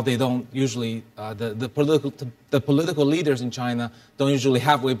while they don't usually, the political leaders in China don't usually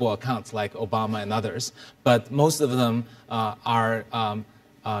have Weibo accounts like Obama and others, but most of them are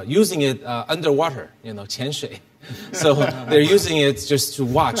using it underwater, you know, 潜水. So they're using it just to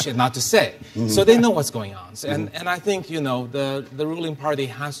watch and not to say. So they know what's going on. And I think, you know, the ruling party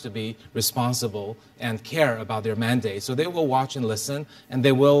has to be responsible and care about their mandate. So they will watch and listen, and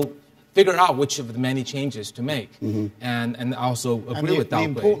they will figure out which of the many changes to make. And also agree with Daokui. The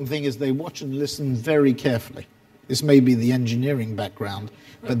important thing is they watch and listen very carefully. This may be the engineering background,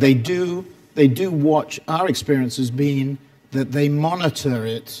 but they do watch. Our experience has been that they monitor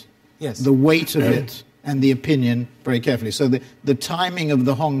it, the weight of it, and the opinion very carefully. So the timing of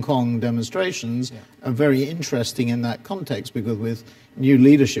the Hong Kong demonstrations are very interesting in that context, because with new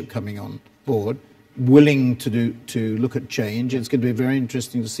leadership coming on board, willing to look at change, it's going to be very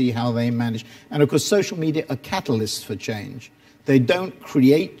interesting to see how they manage. And of course, social media are catalysts for change. They don't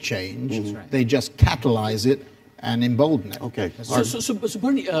create change, they just catalyze it and embolden it. Okay. So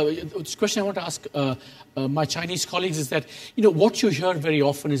Bernie, this question I want to ask my Chinese colleagues is that, you know, what you hear very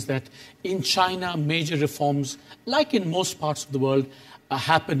often is that in China, major reforms, like in most parts of the world,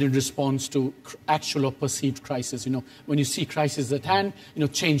 happened in response to actual or perceived crisis. You know, when you see crisis at hand, you know,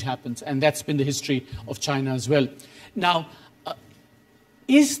 change happens, and that's been the history of China as well. Now,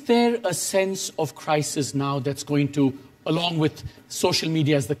 is there a sense of crisis now that's going to, along with social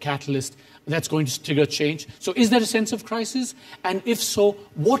media as the catalyst, that's going to trigger change? So is there a sense of crisis? And if so,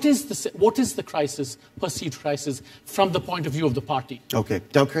 what is the crisis, perceived crisis, from the point of view of the party? Okay.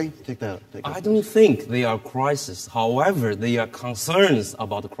 Daokui, take that. I don't think they are crisis. However, they are concerns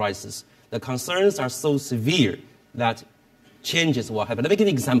about the crisis. The concerns are so severe that changes will happen. Let me give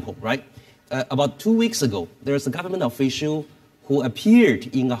you an example, right? About 2 weeks ago, there was a government official who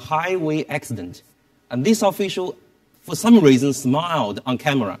appeared in a highway accident. And this official, for some reason, smiled on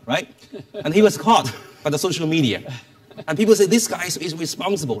camera, right? And he was caught by the social media. And people say, this guy is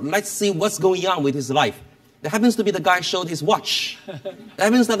responsible. Let's see what's going on with his life. There happens to be the guy showed his watch. It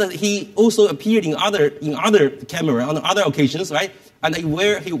happens that he also appeared in other camera on other occasions, right? And he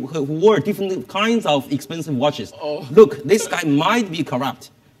wore different kinds of expensive watches. Look, this guy might be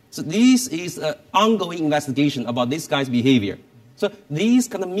corrupt. So this is an ongoing investigation about this guy's behavior. So these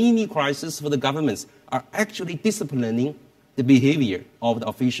kind of mini crises for the governments are actually disciplining the behavior of the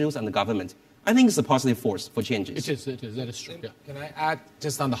officials and the government. I think it's a positive force for changes. It is. That is true. Yeah. Can I add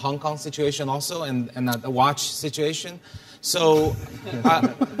just on the Hong Kong situation also and the watch situation? So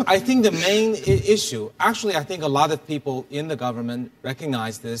I think the main issue, actually, I think a lot of people in the government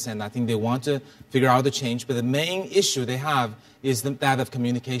recognize this, and I think they want to figure out the change. But the main issue they have is that of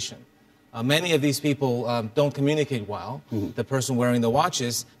communication. Many of these people don't communicate well. Mm-hmm. The person wearing the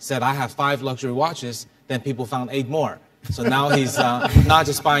watches said, I have 5 luxury watches. Then people found 8 more. So now he's not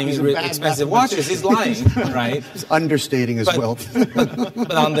just buying expensive watches, he's lying, right? He's understating his wealth.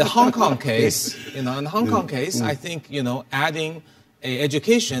 But on the Hong Kong case, in the Hong Kong case, I think, adding an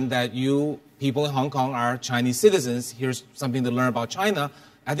education that people in Hong Kong are Chinese citizens, here's something to learn about China,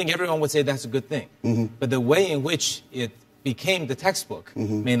 I think everyone would say that's a good thing. Mm-hmm. But the way in which it became the textbook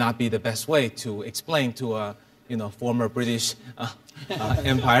may not be the best way to explain to a former British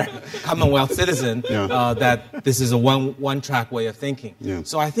Empire, Commonwealth citizen, that this is a one-track way of thinking. Yeah.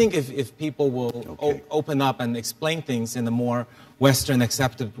 So I think if people will open up and explain things in a more Western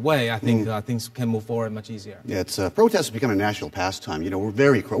accepted way, I think things can move forward much easier. Yeah, protests have become a national pastime.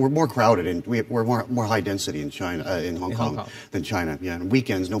 We're more crowded and we're more high density in China, in Hong Kong than China. Yeah, and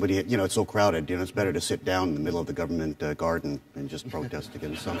weekends nobody, it's so crowded. It's better to sit down in the middle of the government garden and just protest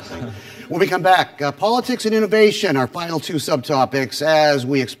against something. When we come back, politics and innovation, our final 2 subtopics as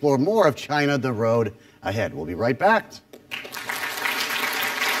we explore more of China, the road ahead. We'll be right back.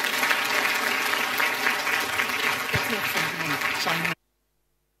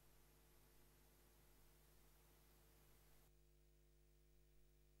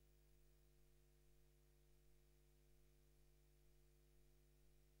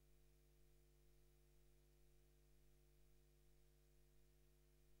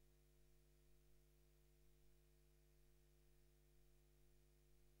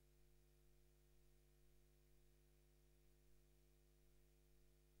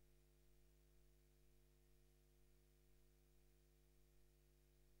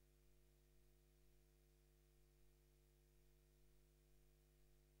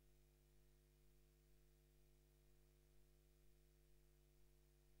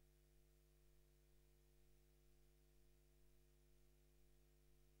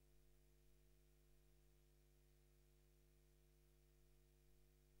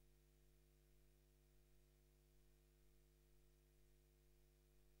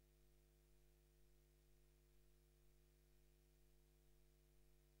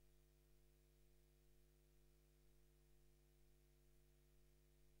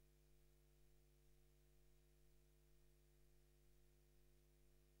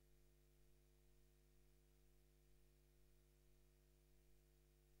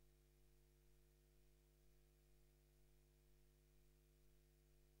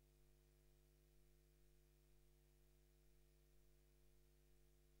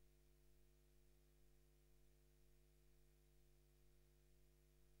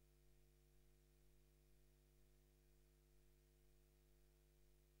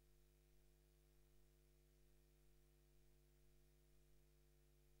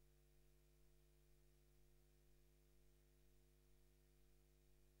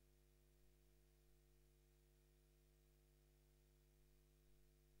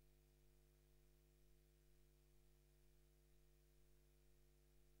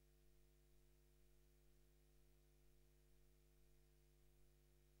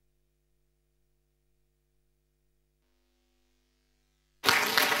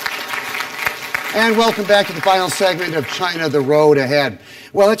 And welcome back to the final segment of China, the road ahead.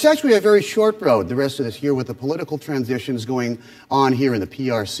 Well, it's actually a very short road the rest of this year with the political transitions going on here in the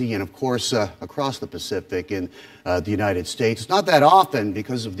PRC and, of course, across the Pacific in the United States. It's not that often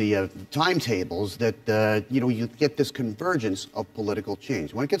because of the timetables that, you get this convergence of political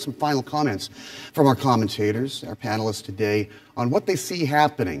change. I want to get some final comments from our commentators, our panelists today, on what they see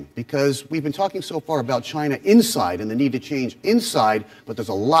happening, because we've been talking so far about China inside and the need to change inside, but there's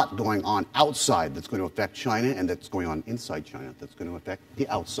a lot going on outside that's going to affect China and that's going on inside China that's going to affect the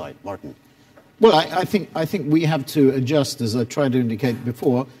outside. Martin. Well, I think we have to adjust, as I tried to indicate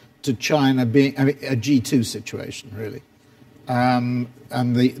before, to China being a G2 situation, really. And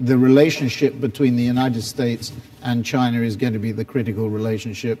the relationship between the United States and China is going to be the critical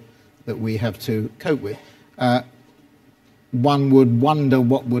relationship that we have to cope with. One would wonder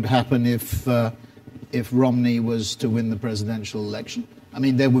what would happen if Romney was to win the presidential election. I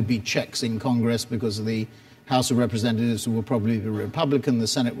mean, there would be checks in Congress because the House of Representatives will probably be Republican, the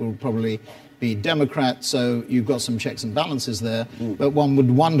Senate will probably be Democrat, so you've got some checks and balances there. But one would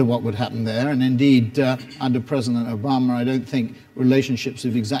wonder what would happen there. And indeed, under President Obama, I don't think relationships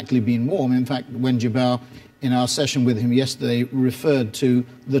have exactly been warm. In fact, Wen Jiabao in our session with him yesterday, referred to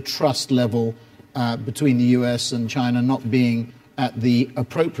the trust level between the US and China not being at the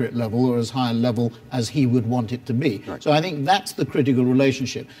appropriate level or as high a level as he would want it to be. Right. So I think that's the critical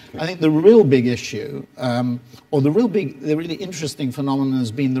relationship. Okay. I think the real big issue, or the really interesting phenomenon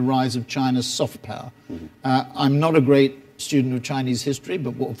has been the rise of China's soft power. Mm-hmm. I'm not a great student of Chinese history,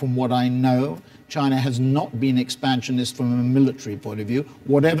 but from what I know, China has not been expansionist from a military point of view,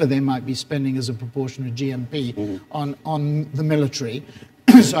 whatever they might be spending as a proportion of GNP mm-hmm. on the military.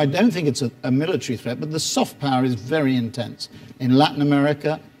 So I don't think it's a military threat, but the soft power is very intense. In Latin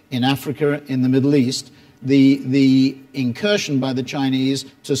America, in Africa, in the Middle East, the incursion by the Chinese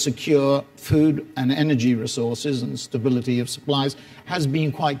to secure food and energy resources and stability of supplies has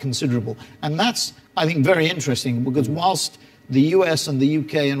been quite considerable. And that's, I think, very interesting, because whilst the US and the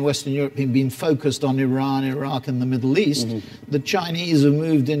UK and Western Europe have been focused on Iran, Iraq and the Middle East, mm-hmm. the Chinese have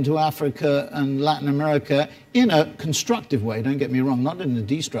moved into Africa and Latin America in a constructive way, don't get me wrong, not in a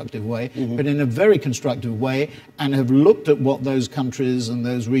destructive way, mm-hmm. but in a very constructive way, and have looked at what those countries and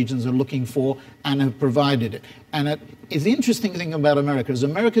those regions are looking for and have provided it. And the interesting thing about America is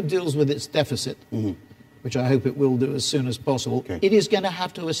America deals with its deficit, mm-hmm. which I hope it will do as soon as possible. Okay. It is going to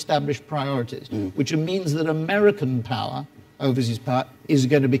have to establish priorities, which means that American power, overseas power, is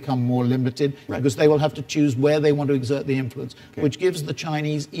going to become more limited, right. because they will have to choose where they want to exert the influence, okay. which gives the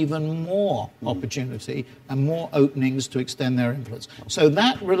Chinese even more opportunity and more openings to extend their influence. So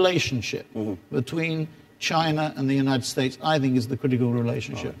that relationship between China and the United States, I think, is the critical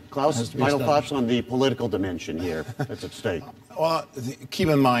relationship. Klaus, final thoughts on the political dimension here that's at stake? Well, keep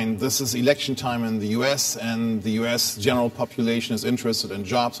in mind, this is election time in the U.S., and the U.S. general population is interested in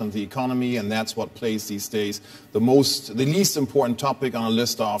jobs and the economy, and that's what plays these days. The least important topic on a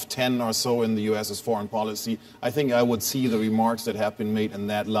list of 10 or so in the U.S. is foreign policy. I think I would see the remarks that have been made in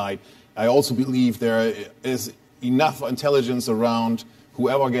that light. I also believe there is enough intelligence around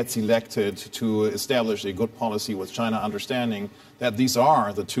whoever gets elected to establish a good policy with China, understanding that these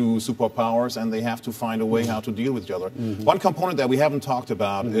are the two superpowers and they have to find a way how to deal with each other. Mm-hmm. One component that we haven't talked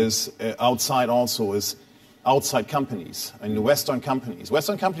about is outside companies and Western companies.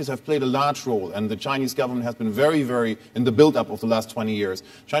 Western companies have played a large role, and the Chinese government has been very, very, in the build-up of the last 20 years,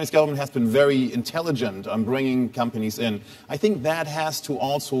 Chinese government has been very intelligent on bringing companies in. I think that has to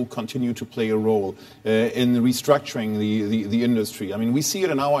also continue to play a role in restructuring the industry. I mean, we see it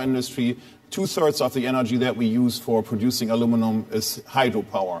in our industry. 2/3 of the energy that we use for producing aluminum is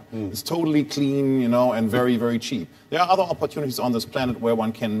hydropower. It's totally clean, and very, very cheap. There are other opportunities on this planet where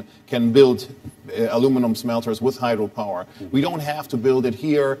one can build aluminum smelters with hydropower. We don't have to build it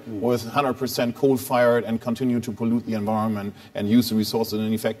here with 100% coal-fired and continue to pollute the environment and use the resources in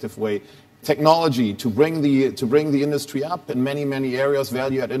an effective way. Technology to bring the industry up in many, many areas,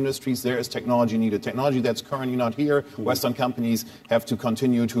 value-add industries, there is technology needed. Technology that's currently not here. Western companies have to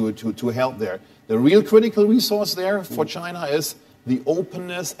continue to help there. The real critical resource there for China is the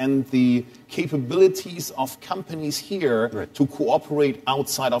openness and the capabilities of companies here to cooperate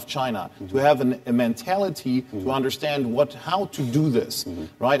outside of China, to have a mentality to understand how to do this,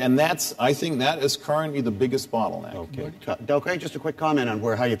 right? And I think that is currently the biggest bottleneck. Okay. Daokui, just a quick comment on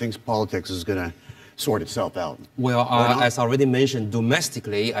how you think politics is going to sort itself out. Well, as already mentioned,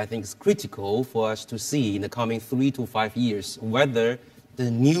 domestically, I think it's critical for us to see in the coming 3 to 5 years whether the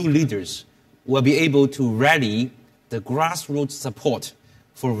new leaders will be able to rally the grassroots support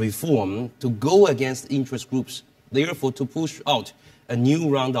for reform to go against interest groups, therefore to push out a new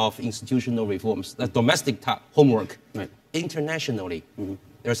round of institutional reforms. That's domestic homework. Right. Internationally,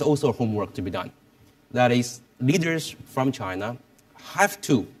 there's also homework to be done. That is, leaders from China have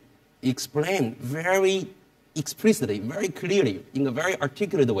to explain very explicitly, very clearly, in a very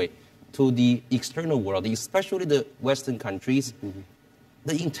articulate way to the external world, especially the Western countries,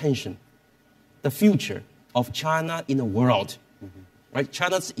 the intention, the future of China in the world, right?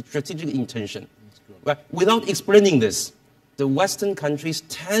 China's strategic intention. Right? Without explaining this, the Western countries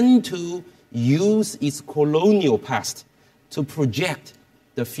tend to use its colonial past to project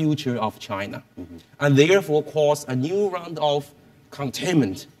the future of China, and therefore cause a new round of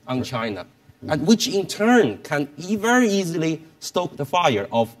containment on China, and which in turn can very easily stoke the fire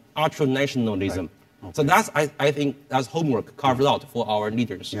of ultranationalism. Right. Okay. So I think that's homework carved out for our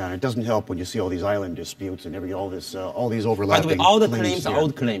leaders. Yeah, and it doesn't help when you see all these island disputes and all these overlapping. By the way, all the claims are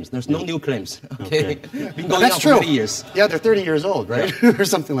old claims. There's no new claims. Okay, been going on for 30 years. Yeah, they're 30 years old, right, or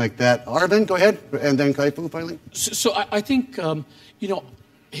something like that. Arvind, go ahead, and then Kai-Fu finally. So I think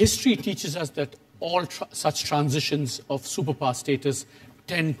history teaches us that all such transitions of superpower status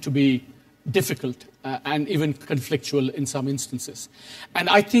tend to be difficult and even conflictual in some instances. And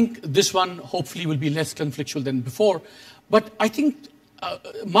I think this one hopefully will be less conflictual than before. But I think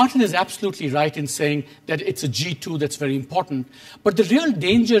Martin is absolutely right in saying that it's a G2 that's very important. But the real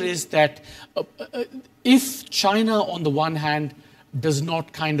danger is that if China, on the one hand, does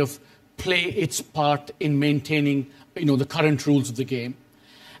not kind of play its part in maintaining, the current rules of the game,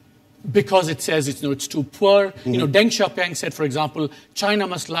 because it says it's too poor. Mm-hmm. Deng Xiaoping said, for example, China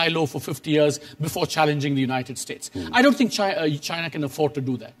must lie low for 50 years before challenging the United States. Mm-hmm. I don't think China can afford to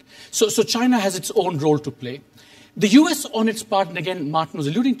do that. So China has its own role to play. The U.S. on its part, and again, Martin was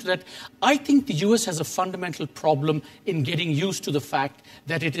alluding to that, I think the U.S. has a fundamental problem in getting used to the fact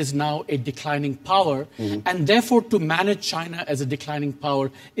that it is now a declining power, and therefore to manage China as a declining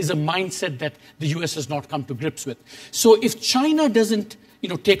power is a mindset that the U.S. has not come to grips with. So if China doesn't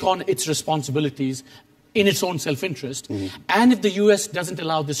take on its responsibilities in its own self-interest, and if the U.S. doesn't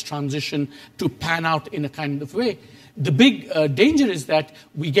allow this transition to pan out in a kind of way, the big danger is that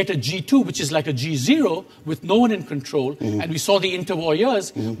we get a G2, which is like a G0 with no one in control. And we saw the interwar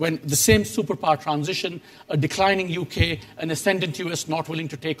years when the same superpower transition, a declining UK, an ascendant US not willing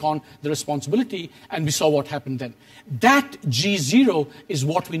to take on the responsibility, and we saw what happened then. That G0 is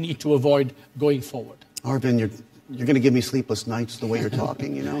what we need to avoid going forward. Arvind, you're going to give me sleepless nights the way you're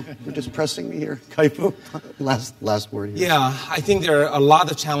talking, You're just pressing me here. Kaifu, last word here. Yeah, I think there are a lot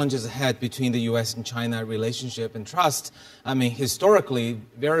of challenges ahead between the U.S. and China relationship and trust. I mean, historically,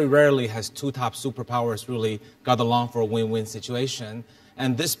 very rarely has two top superpowers really got along for a win-win situation.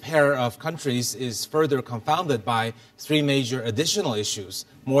 And this pair of countries is further confounded by three major additional issues,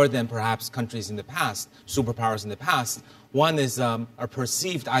 more than perhaps countries in the past, superpowers in the past. One is a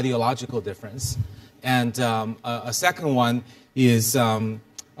perceived ideological difference. And a second one is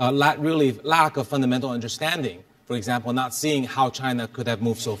really lack of fundamental understanding. For example, not seeing how China could have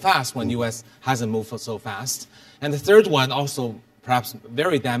moved so fast when U.S. hasn't moved so fast. And the third one, also perhaps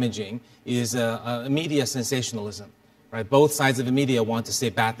very damaging, is media sensationalism. Right? Both sides of the media want to say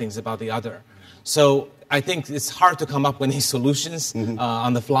bad things about the other. So I think it's hard to come up with any solutions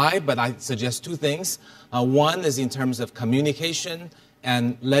on the fly, but I suggest two things. One is in terms of communication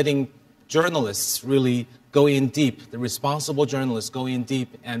and letting journalists really go in deep, the responsible journalists go in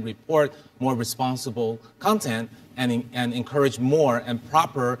deep and report more responsible content and encourage more and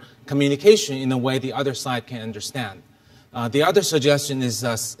proper communication in a way the other side can understand. The other suggestion is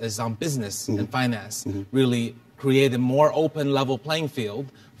on business and finance, really create a more open level playing field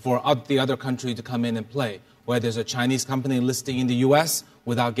for the other country to come in and play, where there's a Chinese company listing in the U.S.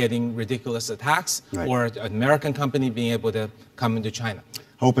 without getting ridiculous attacks, or an American company being able to come into China.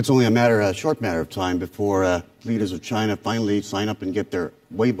 Hope it's only a short matter of time before leaders of China finally sign up and get their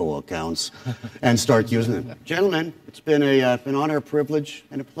Weibo accounts and start using them. Gentlemen, it's been an honor, a privilege,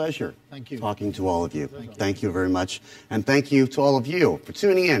 and a pleasure talking to all of you. Thank you very much. And thank you to all of you for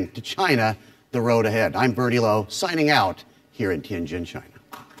tuning in to China, the Road Ahead. I'm Bertie Lowe, signing out here in Tianjin, China.